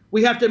sacred.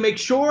 We have to make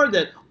sure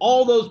that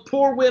all those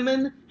poor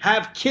women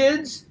have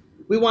kids.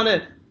 We want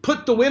to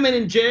put the women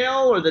in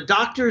jail or the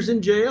doctors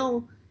in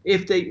jail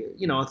if they,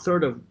 a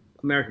third of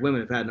American women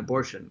have had an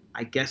abortion.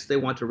 I guess they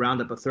want to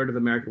round up a third of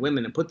American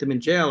women and put them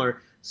in jail.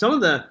 Or some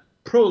of the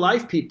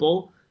pro-life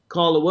people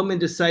call a woman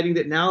deciding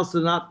that now is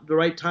not the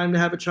right time to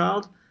have a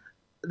child.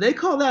 They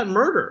call that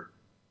murder.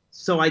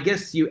 So I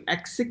guess you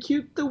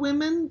execute the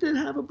women that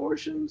have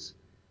abortions?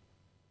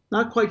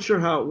 Not quite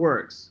sure how it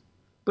works.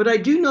 But I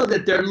do know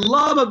that their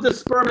love of the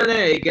sperm and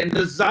egg and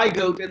the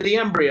zygote and the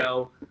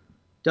embryo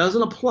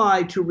doesn't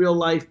apply to real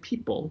life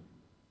people.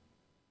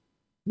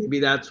 Maybe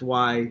that's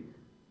why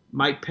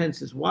Mike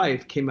Pence's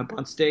wife came up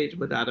on stage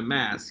without a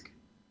mask.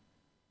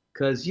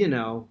 Because,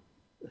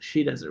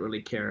 she doesn't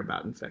really care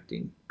about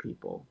infecting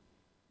people.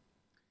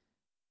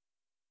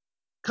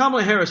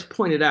 Kamala Harris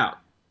pointed out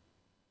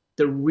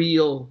the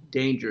real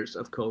dangers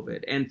of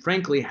COVID and,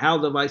 frankly, how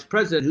the vice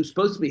president, who's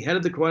supposed to be head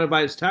of the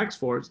coronavirus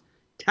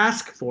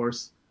task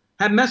force,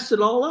 had messed it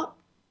all up.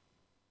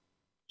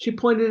 She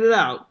pointed it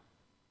out,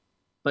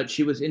 but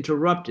she was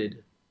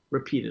interrupted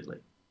repeatedly.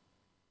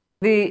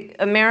 The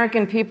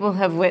American people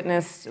have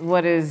witnessed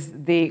what is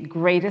the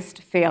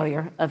greatest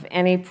failure of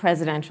any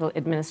presidential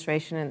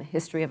administration in the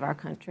history of our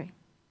country.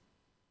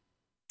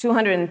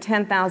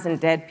 210,000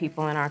 dead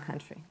people in our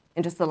country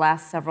in just the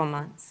last several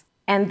months.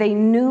 And they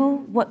knew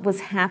what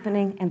was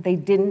happening and they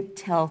didn't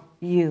tell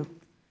you.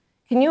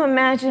 Can you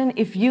imagine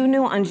if you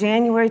knew on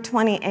January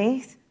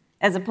 28th,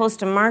 as opposed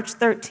to March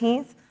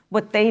 13th,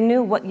 what they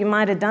knew, what you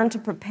might have done to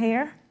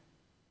prepare?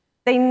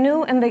 They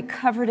knew and they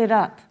covered it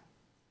up.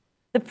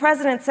 The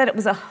president said it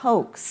was a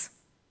hoax.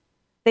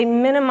 They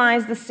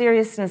minimized the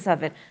seriousness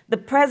of it. The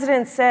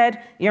president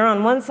said, you're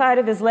on one side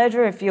of his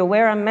ledger if you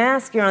wear a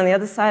mask, you're on the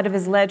other side of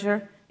his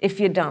ledger if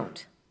you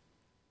don't.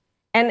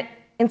 And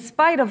in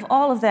spite of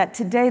all of that,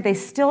 today they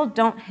still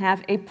don't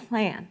have a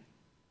plan.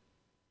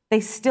 They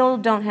still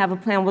don't have a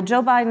plan. Well,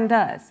 Joe Biden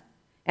does.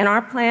 And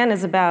our plan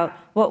is about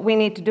what we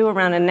need to do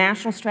around a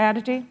national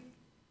strategy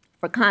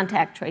for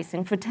contact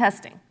tracing, for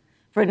testing,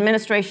 for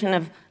administration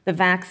of the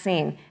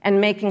vaccine,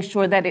 and making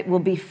sure that it will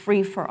be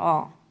free for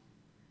all.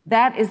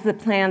 That is the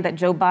plan that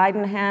Joe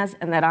Biden has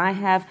and that I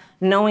have,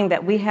 knowing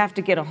that we have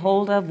to get a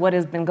hold of what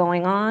has been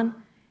going on,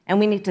 and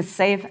we need to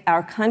save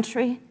our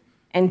country.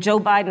 And Joe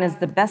Biden is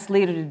the best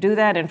leader to do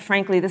that, and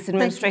frankly, this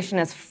administration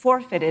has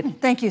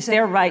forfeited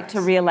their right to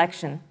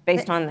re-election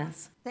based on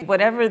this.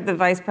 Whatever the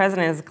vice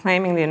president is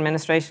claiming the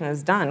administration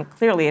has done,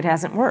 clearly it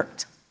hasn't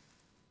worked.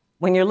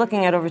 When you're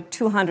looking at over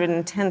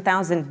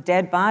 210,000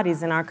 dead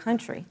bodies in our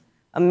country,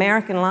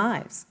 American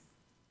lives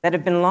that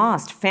have been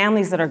lost,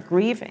 families that are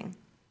grieving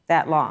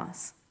that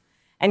loss.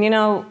 And you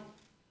know,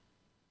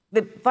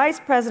 the vice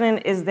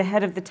president is the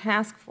head of the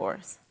task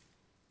force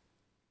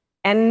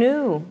and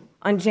knew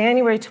on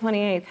January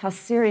 28th how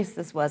serious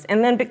this was.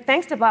 And then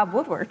thanks to Bob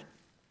Woodward,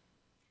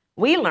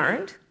 we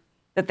learned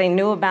that they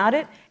knew about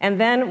it. And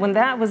then when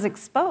that was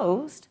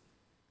exposed,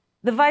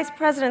 the vice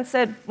president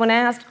said, when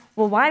asked,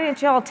 well, why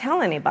didn't y'all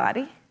tell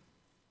anybody?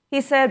 He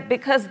said,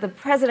 because the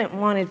president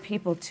wanted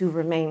people to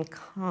remain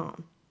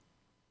calm.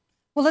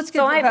 Well, let's get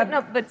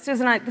no, but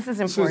Susan, this is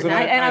important. Susan,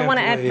 I want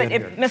to have to add, weigh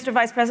but in Mr.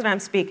 Vice President,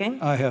 I'm speaking.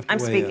 I'm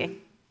speaking.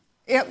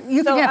 Yeah,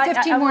 you can have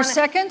 15 more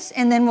seconds,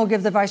 and then we'll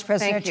give the vice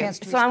president a chance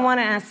to respond. So I want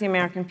to ask the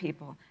American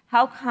people,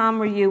 how calm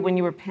were you when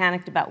you were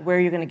panicked about where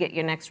you're going to get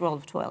your next roll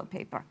of toilet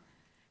paper?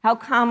 How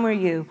calm were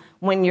you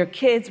when your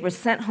kids were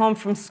sent home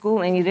from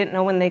school and you didn't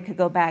know when they could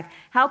go back?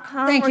 How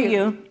calm were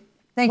you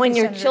when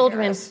your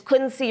children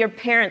couldn't see your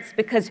parents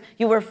because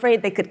you were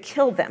afraid they could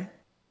kill them?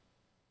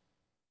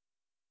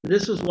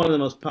 This was one of the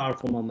most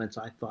powerful moments,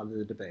 I thought, of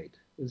the debate.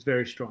 It was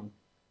very strong.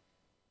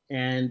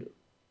 And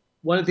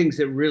one of the things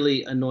that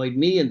really annoyed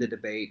me in the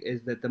debate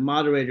is that the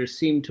moderators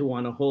seemed to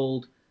want to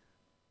hold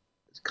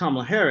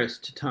Kamala Harris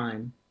to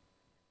time.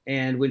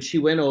 And when she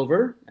went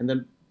over, and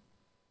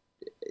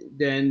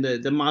then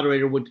the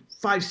moderator would,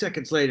 5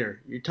 seconds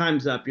later, your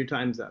time's up, your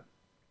time's up.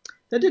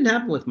 That didn't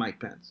happen with Mike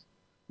Pence.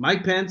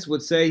 Mike Pence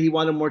would say he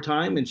wanted more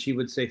time, and she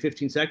would say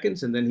 15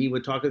 seconds, and then he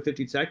would talk for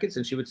 15 seconds,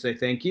 and she would say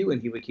thank you,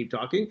 and he would keep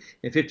talking.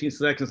 And 15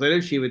 seconds later,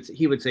 he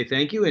would say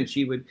thank you, and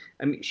she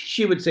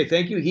would say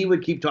thank you, he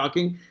would keep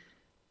talking.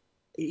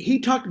 He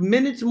talked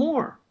minutes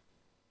more.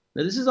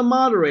 Now, this is a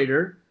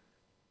moderator.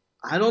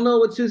 I don't know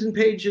what Susan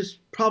Page's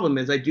problem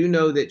is. I do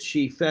know that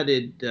she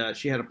feted,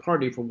 she had a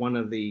party for one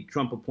of the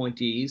Trump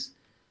appointees.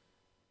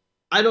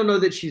 I don't know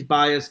that she's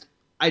biased.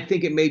 I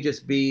think it may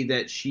just be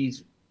that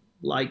she's,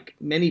 like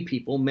many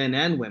people, men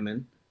and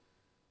women,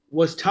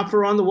 was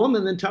tougher on the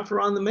woman than tougher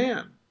on the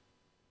man.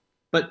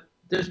 But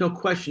there's no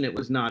question it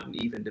was not an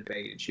even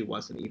debate, and she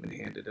wasn't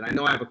even-handed. And I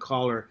know I have a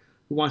caller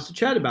who wants to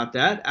chat about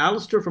that.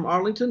 Alistair from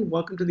Arlington,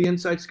 welcome to the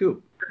Inside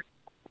Scoop.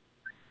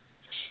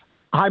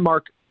 Hi,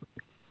 Mark.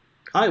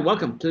 Hi,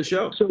 welcome to the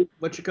show. So,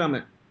 what's your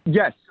comment?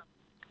 Yes.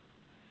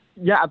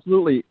 Yeah,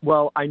 absolutely.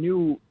 Well, I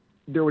knew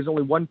there was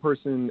only one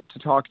person to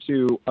talk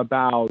to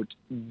about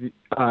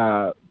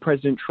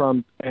President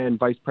Trump and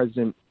Vice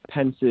President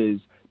Pence's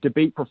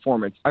debate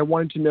performance. I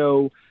wanted to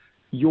know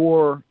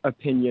your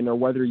opinion, or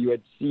whether you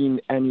had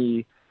seen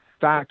any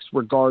facts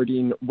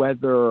regarding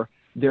whether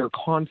their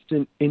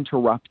constant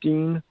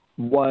interrupting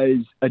was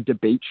a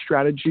debate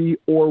strategy,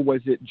 or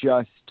was it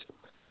just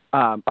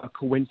a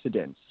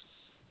coincidence?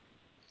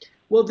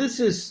 Well, this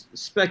is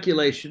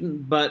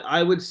speculation, but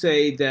I would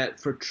say that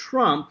for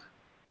Trump,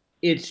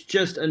 it's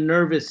just a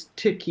nervous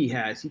tick he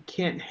has. He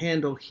can't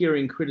handle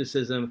hearing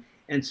criticism,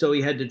 and so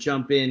he had to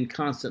jump in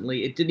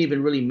constantly. It didn't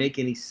even really make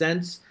any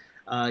sense.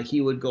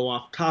 He would go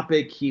off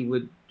topic. He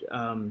would.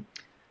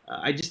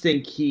 I just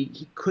think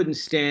he couldn't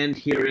stand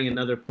hearing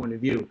another point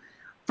of view.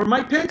 For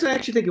Mike Pence, I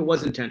actually think it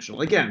was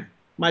intentional. Again,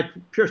 my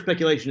pure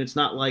speculation. It's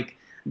not like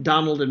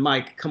Donald and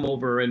Mike come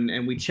over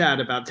and we chat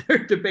about their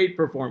debate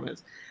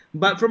performance.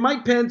 But for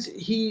Mike Pence,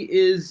 he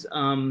is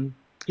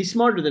he's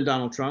smarter than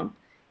Donald Trump.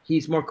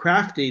 He's more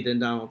crafty than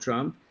Donald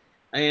Trump.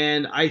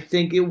 And I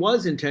think it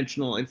was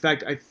intentional. In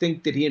fact, I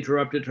think that he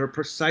interrupted her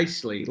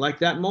precisely like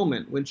that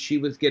moment when she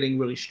was getting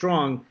really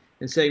strong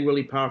and saying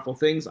really powerful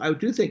things. I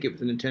do think it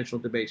was an intentional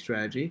debate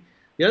strategy.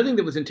 The other thing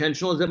that was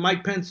intentional is that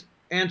Mike Pence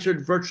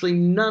answered virtually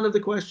none of the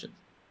questions.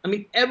 I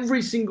mean,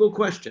 every single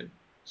question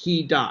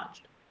he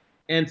dodged.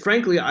 And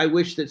frankly, I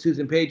wish that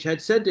Susan Page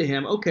had said to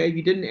him, okay,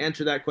 you didn't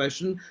answer that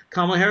question.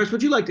 Kamala Harris,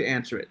 would you like to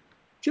answer it?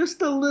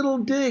 Just a little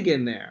dig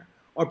in there.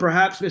 Or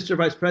perhaps, Mr.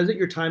 Vice President,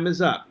 your time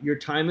is up. Your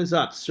time is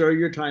up. Sir,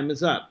 your time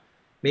is up.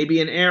 Maybe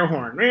an air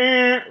horn,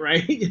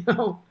 right? You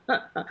know,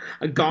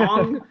 a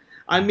gong.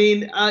 I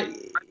mean,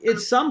 at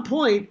some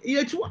point,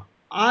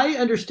 I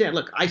understand.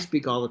 Look, I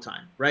speak all the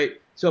time,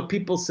 right? So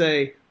people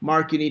say,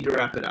 Mark, you need to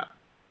wrap it up.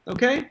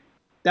 Okay?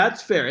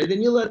 That's fair. And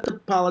then you let the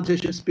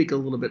politician speak a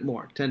little bit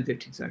more, 10,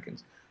 15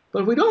 seconds.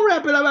 But if we don't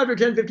wrap it up after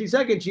 10, 15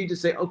 seconds, you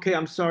just say, okay,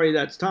 I'm sorry,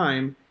 that's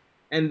time.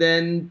 And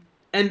then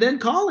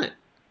call it.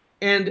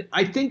 And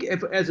I think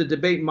if, as a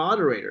debate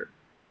moderator,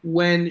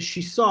 when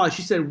she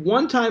said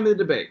one time in the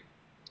debate,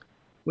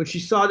 when she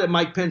saw that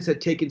Mike Pence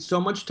had taken so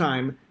much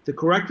time, the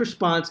correct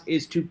response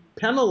is to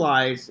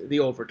penalize the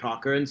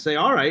overtalker and say,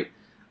 all right,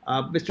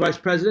 Mr. Vice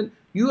President,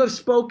 you have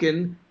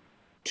spoken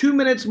 2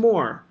 minutes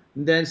more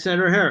than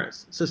Senator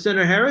Harris. So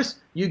Senator Harris,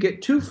 you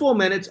get 2 full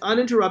minutes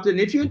uninterrupted. And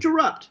if you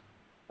interrupt,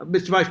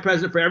 Mr. Vice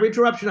President, for every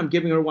interruption, I'm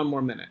giving her 1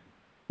 more minute.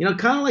 You know,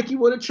 kind of like you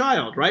would a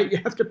child, right? You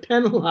have to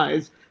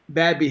penalize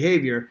bad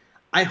behavior.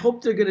 I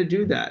hope they're going to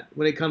do that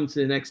when it comes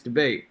to the next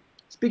debate.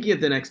 Speaking of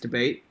the next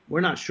debate,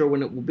 we're not sure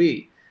when it will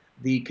be.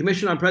 The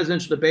Commission on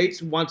Presidential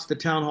Debates wants the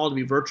town hall to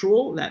be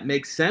virtual. That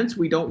makes sense.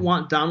 We don't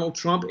want Donald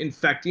Trump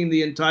infecting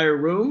the entire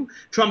room.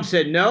 Trump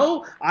said,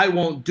 no, I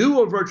won't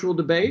do a virtual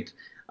debate.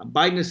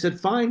 Biden has said,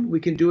 fine, we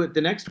can do it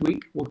the next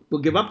week.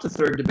 We'll give up the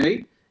third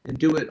debate and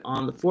do it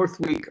on the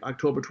 4th week,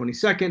 October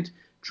 22nd.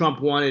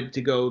 Trump wanted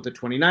to go the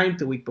 29th,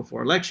 the week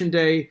before Election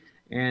Day,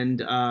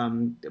 and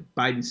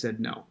Biden said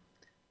no.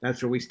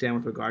 That's where we stand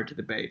with regard to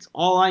debates.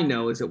 All I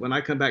know is that when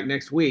I come back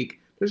next week,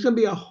 there's going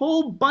to be a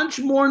whole bunch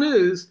more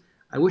news.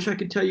 I wish I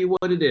could tell you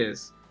what it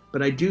is,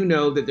 but I do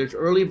know that there's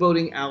early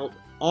voting out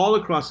all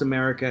across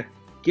America.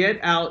 Get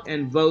out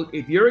and vote.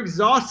 If you're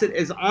exhausted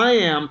as I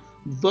am,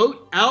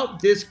 vote out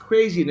this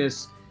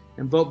craziness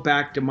and vote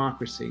back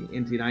democracy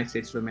into the United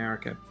States of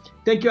America.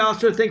 Thank you,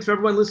 Alistair. Thanks for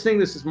everyone listening.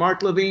 This is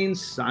Mark Levine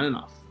signing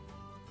off.